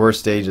Climbers'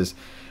 worst stages.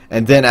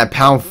 And then at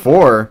pound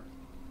 4,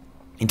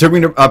 he took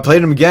me to. I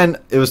played him again.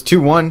 It was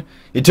 2-1.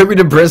 He took me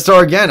to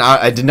Brinstar again.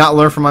 I did not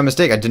learn from my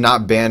mistake. I did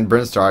not ban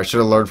Brinstar. I should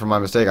have learned from my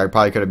mistake. I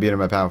probably could have beat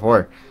him at pound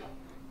 4.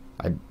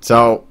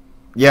 So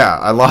yeah,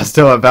 I lost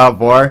to him at pound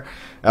 4.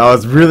 I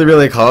was really,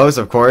 really close,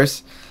 of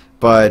course.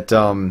 But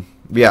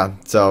yeah.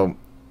 So,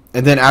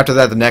 and then after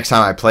that, the next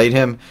time I played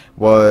him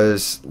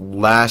was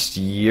last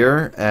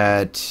year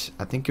at,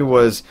 I think it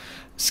was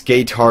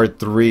Skate Hard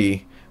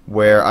 3,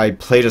 where I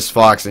played as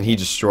Fox and he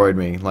destroyed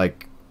me.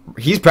 Like,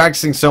 he's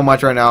practicing so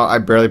much right now. I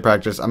barely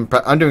practice. I'm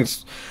doing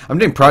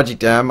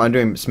Project M. I'm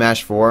doing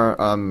Smash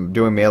 4. I'm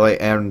doing Melee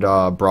and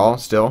Brawl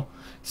still.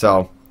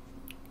 So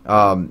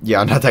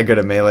yeah, I'm not that good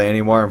at Melee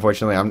anymore,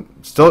 unfortunately. I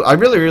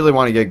really, really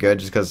want to get good,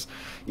 just because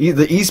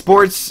the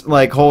esports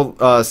like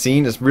whole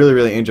scene is really,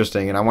 really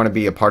interesting, and I want to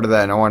be a part of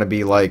that, and I want to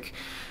be like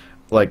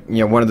you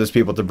know, one of those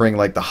people to bring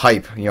like the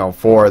hype, you know,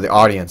 for the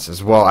audience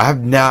as well. I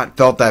have not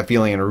felt that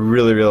feeling in a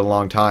really, really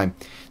long time.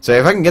 So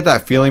if I can get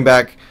that feeling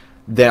back,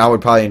 then I would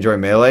probably enjoy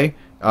Melee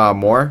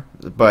more.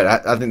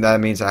 But I think that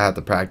means I have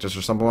to practice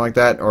or something like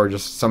that, or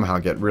just somehow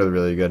get really,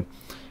 really good.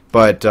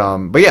 But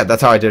yeah,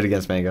 that's how I did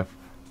against Mango.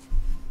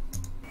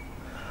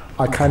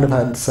 I kind of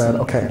had said,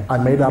 okay, I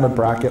made out a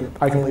bracket,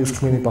 I can leave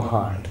community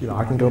behind. You know,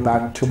 I can go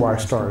back to where I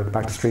started,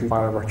 back to Street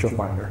Fighter, Virtua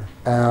Fighter.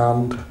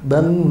 And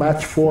then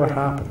match 4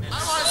 happened.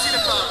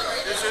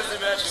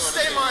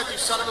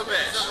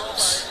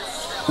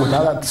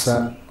 Without that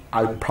set,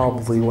 I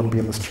probably wouldn't be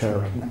in this chair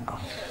right now.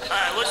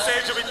 Alright, what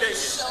stage are we thinking?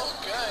 Is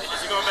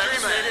he going back to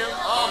Stadium?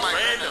 Oh, my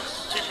random.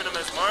 Keeping him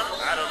as Mark?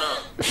 I don't know.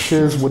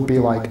 Shiz would be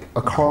like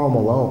a Karl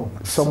Malone,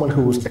 someone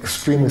who was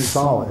extremely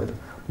solid,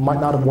 might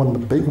not have won the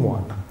big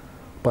one,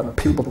 but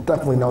people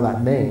definitely know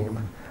that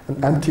name. And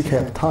MTK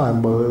at the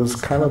time was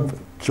kind of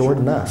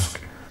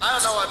Jordan-esque. I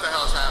don't know what the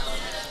hell's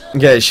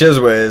happening. Yeah,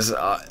 Shizwiz.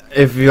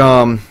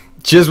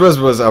 Shizwiz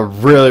was a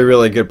really,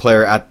 really good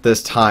player at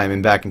this time,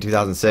 and back in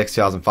 2006,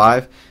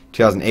 2005,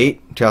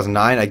 2008,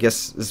 2009, I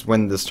guess is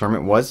when this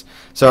tournament was.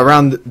 So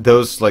around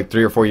those like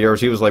 3 or 4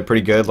 years, he was like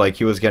pretty good. Like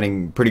he was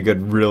getting pretty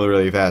good really,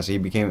 really fast. He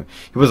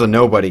was a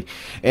nobody.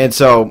 And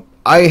so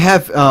I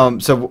have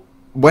so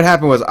what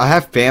happened was I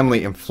have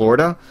family in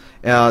Florida.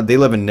 They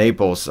live in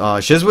Naples.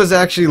 Shizwiz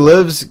actually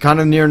lives kind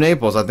of near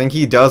Naples. I think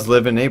he does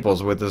live in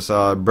Naples with his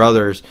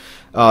brothers,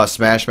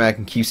 Smash Mac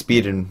and Keith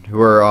Speedon, who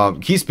are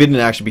Keith Speedon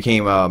actually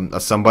became a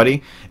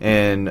somebody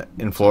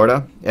in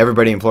Florida.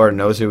 Everybody in Florida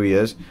knows who he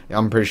is.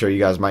 I'm pretty sure you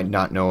guys might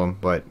not know him,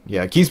 but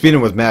yeah, Keith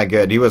Speedon was mad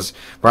good. He was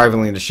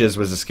rivaling the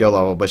Shizwiz's skill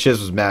level, but Shiz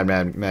was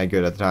mad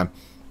good at the time.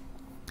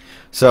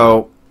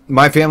 So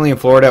my family in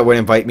Florida would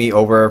invite me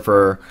over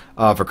for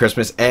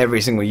Christmas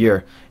every single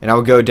year, and I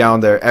would go down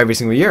there every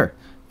single year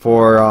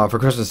for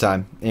Christmas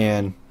time,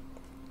 and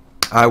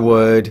I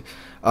would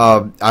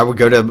go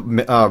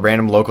to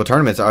random local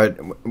tournaments.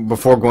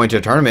 Before going to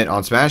a tournament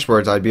on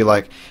Smashboards, I'd be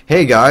like,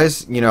 "Hey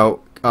guys, you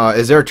know,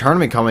 is there a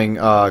tournament coming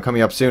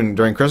up soon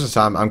during Christmas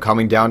time? I'm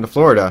coming down to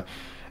Florida."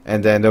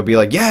 And then they'll be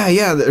like,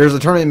 "Yeah, there's a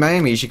tournament in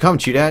Miami. You should come,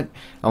 Chudat."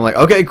 I'm like,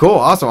 "Okay, cool,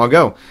 awesome, I'll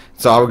go."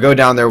 So I would go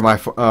down there with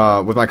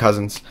my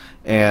cousins,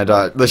 and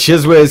the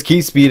Shizwiz,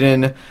 Keith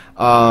Speedon,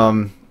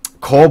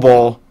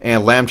 Colball,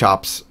 and Lamb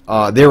Chops.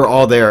 They were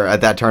all there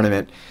at that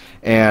tournament,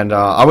 and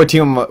I would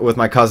team with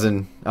my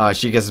cousin,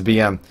 Sheikah's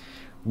BM.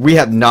 We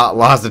have not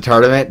lost a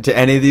tournament to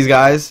any of these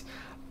guys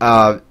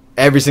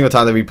every single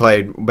time that we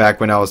played back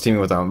when I was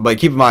teaming with them. But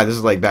keep in mind, this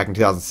was like back in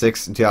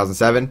 2006 and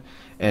 2007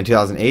 and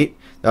 2008.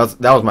 That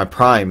was my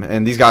prime,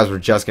 and these guys were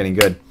just getting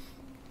good.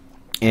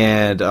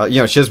 And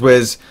you know,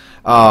 Shizwiz,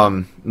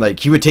 like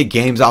he would take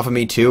games off of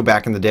me too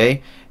back in the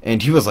day,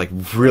 and he was like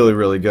really,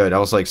 really good. I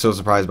was like so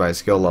surprised by his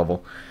skill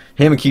level.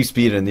 Him and Keith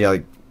Speed, and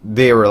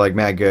they were like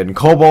mad good. And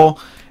Colball,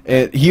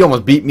 he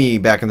almost beat me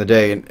back in the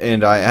day,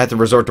 and I had to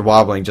resort to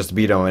wobbling just to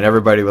beat him. And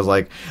everybody was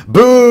like,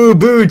 "Boo,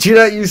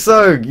 Chudat, you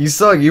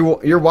suck,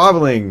 you're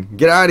wobbling,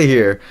 get out of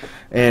here."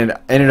 And I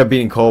ended up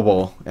beating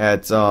Colball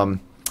at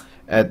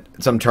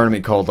some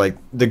tournament called like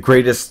the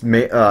greatest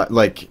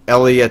like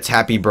Elliot's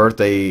Happy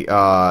Birthday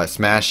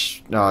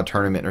Smash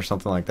tournament or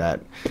something like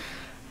that.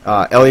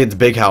 Elliot's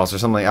Big House or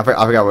something. I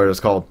forgot what it was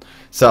called.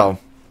 So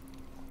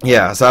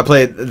yeah, so I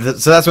played.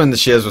 So that's when the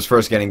Shiz was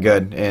first getting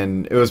good,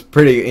 and it was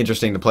pretty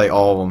interesting to play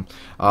all of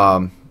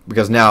them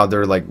because now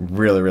they're like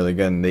really, really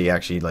good, and they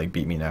actually like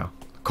beat me now.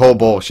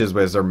 Colball,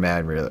 Shizwiz, they're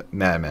mad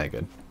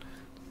good.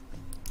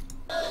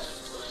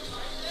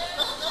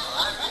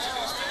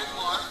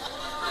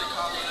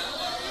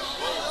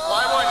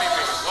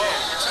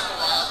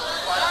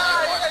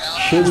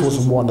 Shiz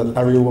was the one that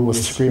everyone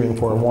was screaming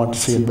for and wanted to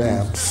see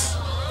advance.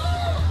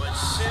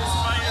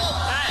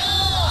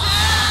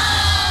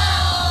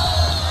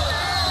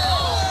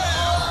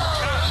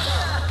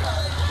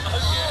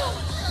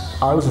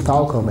 I was a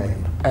Falco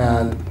main,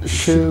 and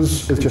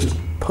Shiz is just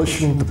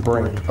pushing the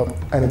brink of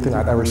anything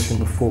I'd ever seen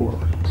before.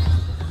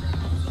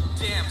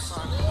 Damn,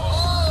 son.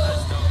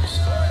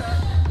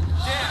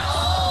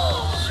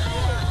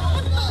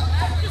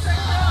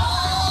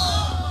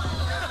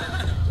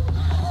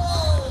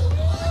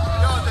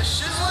 Yo, the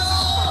Shizwiz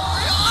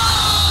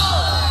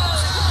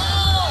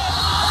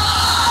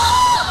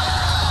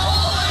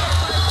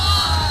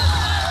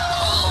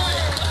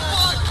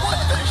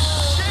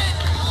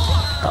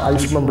I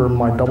just remember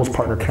my doubles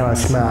partner, Can I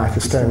Smash,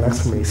 is standing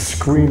next to me,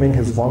 screaming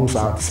his lungs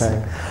out,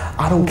 saying,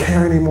 "I don't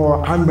care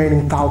anymore, I'm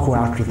maining Falco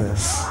after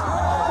this."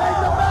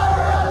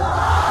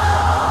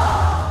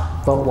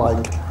 Felt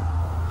like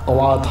a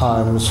lot of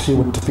times he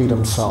would defeat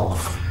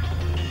himself.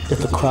 If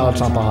the crowd's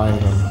not behind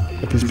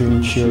him, if he's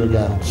being cheered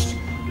against,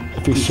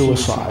 if he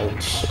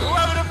suicides.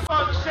 Whoever the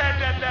fuck said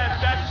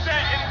that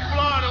set in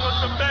Florida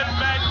was the best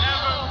match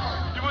ever,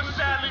 you were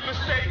sadly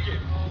mistaken.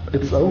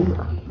 It's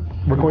over.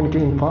 We're going to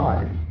Game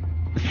 5.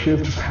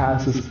 Shiz just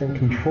has this in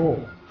control.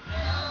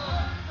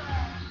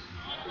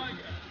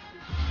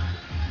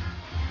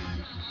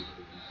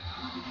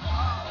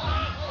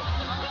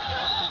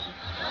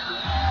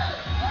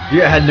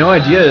 Yeah, I had no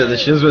idea that the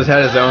Shizwiz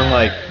had his own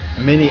like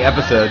mini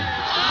episode.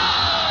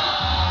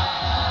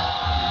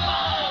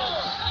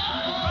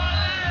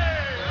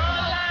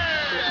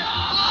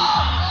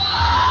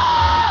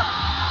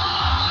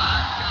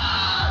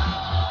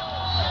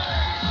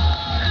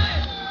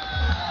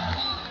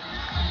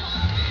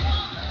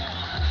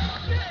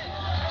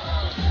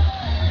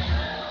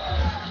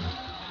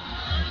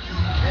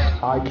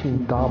 I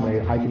can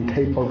dominate, I can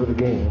take over the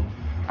game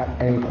at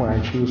any point I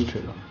choose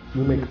to.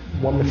 You make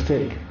one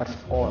mistake, that's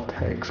all it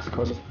takes,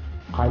 because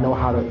I know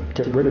how to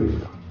get rid of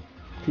you.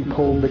 He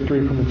pulled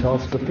victory from the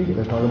jaws of defeat,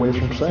 there's no other ways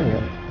from saying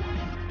it.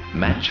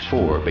 Match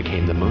 4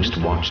 became the most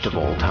watched of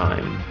all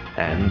time,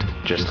 and,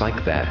 just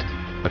like that,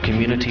 a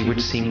community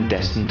which seemed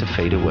destined to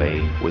fade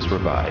away was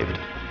revived.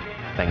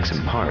 thanks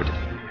in part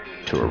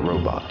to a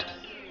robot.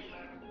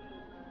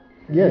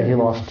 Yeah, he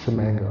lost to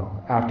Mango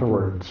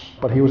afterwards,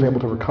 but he was able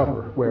to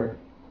recover, where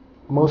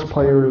most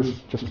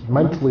players just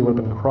mentally would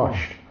have been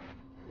crushed.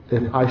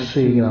 If I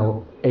see,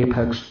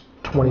 Apex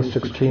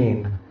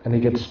 2016, and he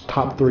gets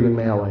top 3 in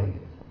Melee,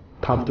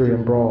 top 3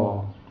 in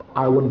Brawl,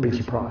 I wouldn't be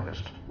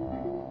surprised.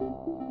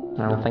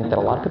 I don't think that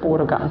a lot of people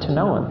would have gotten to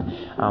know him,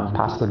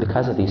 possibly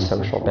because of the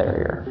social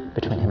barrier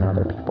between him and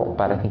other people.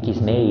 But I think he's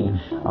made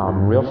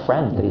real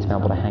friends that he's been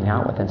able to hang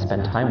out with and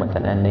spend time with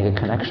and make a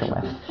connection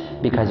with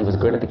because he was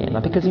good at the game.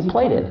 Not because he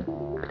played it,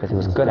 because he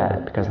was good at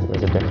it, because there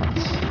was a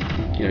difference.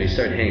 He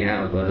started hanging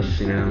out with us,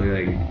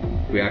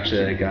 we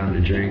actually got him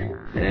to drink.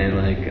 And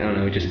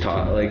we just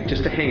talked,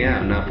 just to hang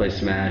out, not play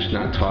Smash,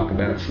 not talk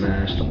about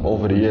Smash.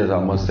 Over the years, I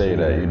must say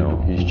that,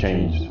 he's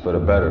changed for the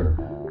better.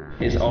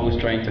 He's always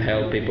trying to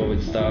help people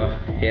with stuff.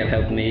 He had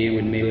helped me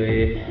with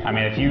Melee. I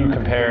mean, if you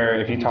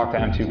talk to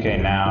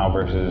M2K now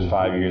versus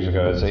 5 years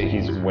ago,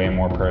 he's way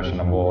more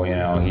personable.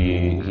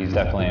 He's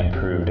definitely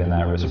improved in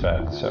that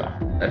respect. So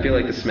I feel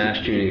like the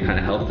Smash community kind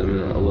of helped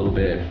him a little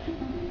bit.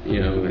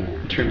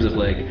 In terms of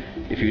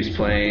if he was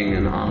playing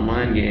an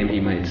online game,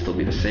 he might still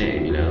be the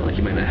same. He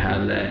might not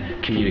have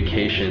that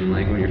communication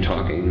when you're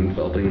talking,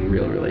 developing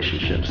real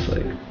relationships.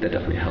 That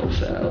definitely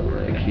helps out.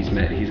 He's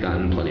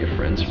gotten plenty of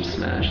friends from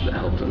Smash that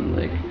helped him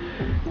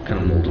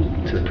kind of mold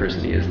him to the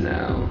person he is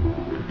now,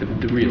 the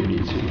real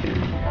Mewtwo King.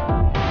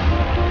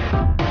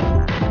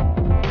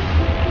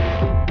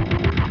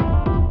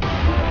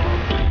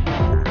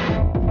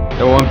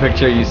 The one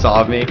picture you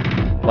saw of me,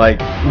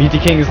 Mewtwo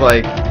King's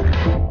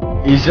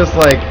he's just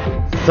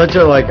such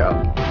a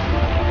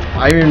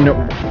I don't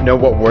even know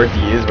what word to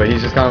use, but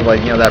he's just kind of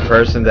that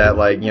person that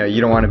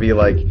you don't want to be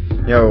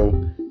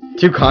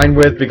too kind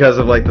with because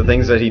of the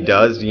things that he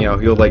does.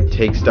 He'll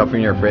take stuff from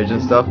your fridge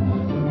and stuff,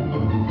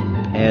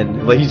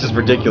 and he's just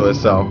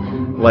ridiculous. So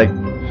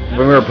when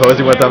we were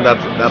posing with him,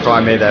 that's why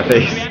I made that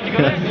face.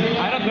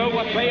 I don't know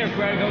what players were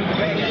going to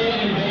make it.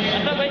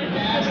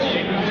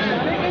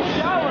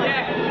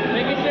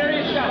 Make a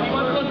serious shot. He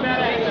wants to look bad.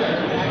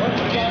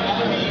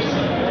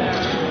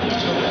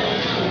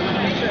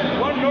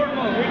 One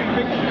normal winning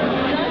picture.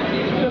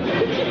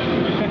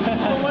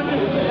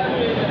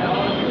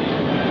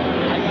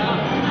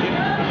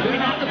 Do we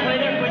have to play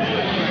there?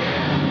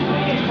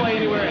 Just play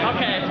anywhere.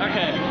 Okay.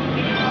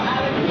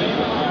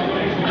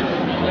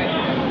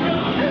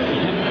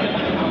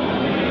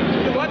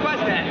 What was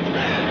that?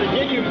 The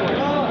gig you for?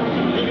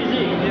 DBG.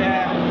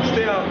 Yeah,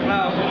 still,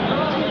 no.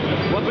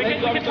 What we can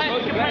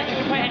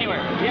play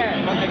anywhere.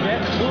 Yeah, but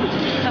again,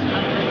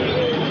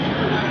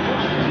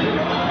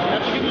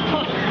 that's a good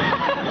point.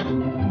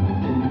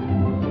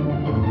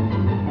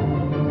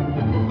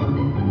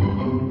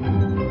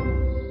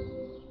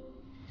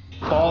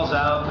 Balls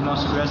out, the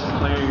most aggressive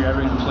player you're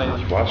ever going to play.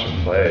 You watch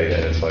him play,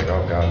 and it's oh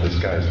god, this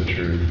guy's the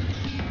truth.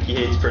 He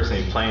hates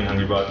personally playing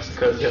Hungry Bucks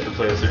because he has to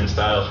play a certain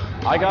style.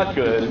 I got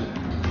good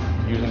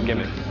using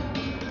gimmicks.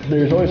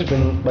 There's always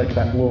been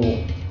that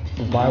little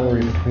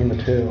rivalry between the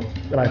two,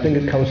 and I think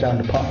it comes down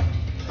to Puck.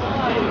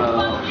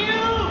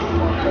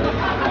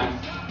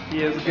 He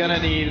is gonna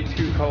need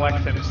to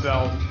collect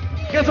himself.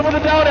 Get someone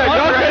down there.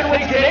 Duncan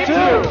wins game 2.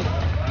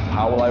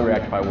 How will I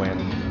react if I win,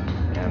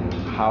 and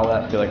how will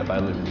that feel like if I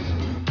lose?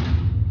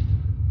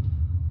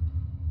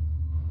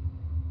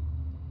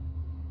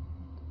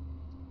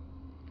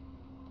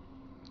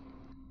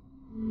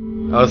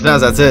 Oh, so now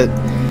that's it.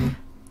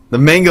 The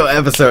Mango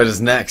episode is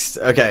next.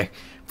 Okay.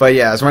 But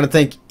yeah, I just want to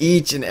thank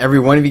each and every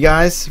one of you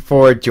guys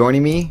for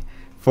joining me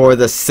for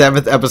the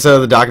 7th episode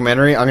of the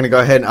documentary. I'm going to go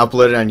ahead and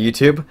upload it on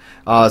YouTube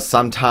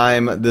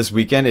sometime this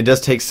weekend. It does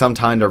take some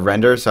time to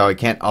render, so I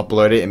can't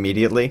upload it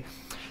immediately.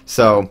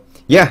 So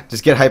yeah,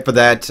 just get hyped for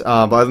that.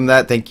 But other than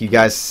that, thank you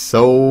guys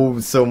so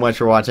much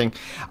for watching.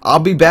 I'll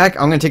be back.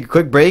 I'm going to take a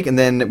quick break, and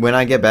then when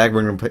I get back,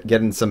 we're going to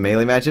get in some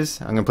Melee matches.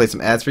 I'm going to play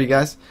some ads for you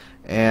guys.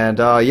 And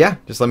yeah,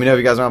 just let me know if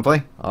you guys want to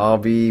play. I'll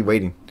be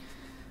waiting.